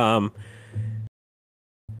 Yeah,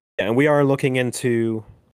 and we are looking into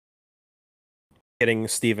getting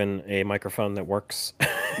Steven a microphone that works.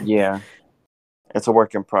 Yeah. It's a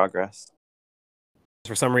work in progress.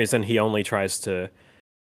 For some reason, he only tries to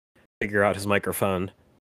figure out his microphone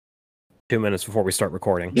 2 minutes before we start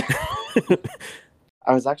recording.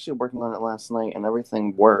 I was actually working on it last night and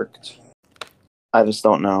everything worked. I just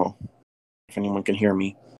don't know if anyone can hear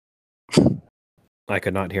me. I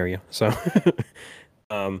could not hear you. So,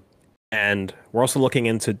 and we're also looking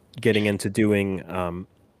into getting into doing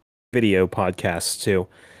video podcasts too.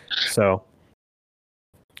 So,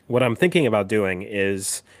 what I'm thinking about doing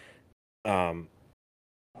is, like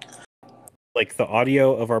the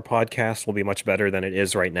audio of our podcast will be much better than it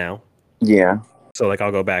is right now. Yeah. So, like,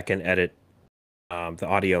 I'll go back and edit the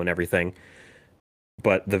audio and everything,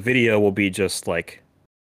 but the video will be just like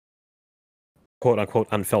quote unquote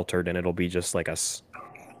unfiltered, and it'll be just like us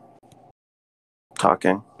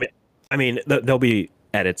Talking. I mean, there'll be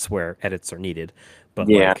edits where edits are needed, but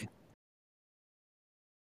Yeah.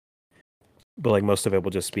 like most of it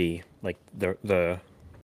will just be like the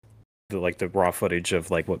like the raw footage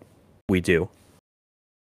of like what we do.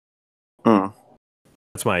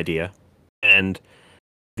 That's my idea. And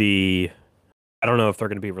I don't know if they're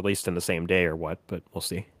going to be released in the same day or what, but we'll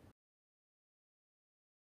see.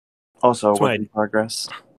 Also, That's work in progress.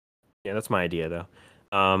 Yeah, that's my idea though.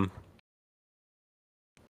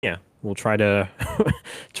 Yeah, we'll try to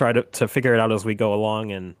to figure it out as we go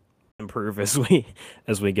along and improve as we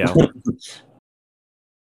go.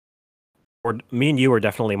 Me and you are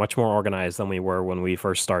definitely much more organized than we were when we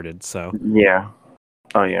first started. So Yeah.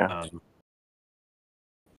 Oh yeah.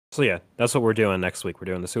 So yeah, that's what we're doing next week. We're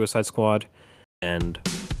doing the Suicide Squad, and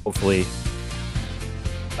hopefully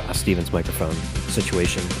Steven's microphone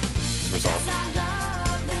situation is resolved.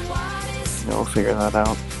 We'll figure that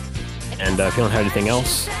out. And if you don't have anything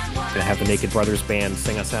else, gonna have the Naked Brothers band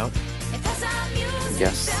sing us out.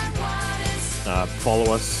 Yes.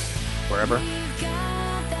 Follow us wherever.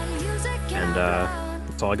 And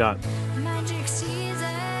that's all I got.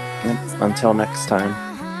 Yep. Until next time.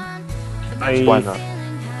 Bye. Why not?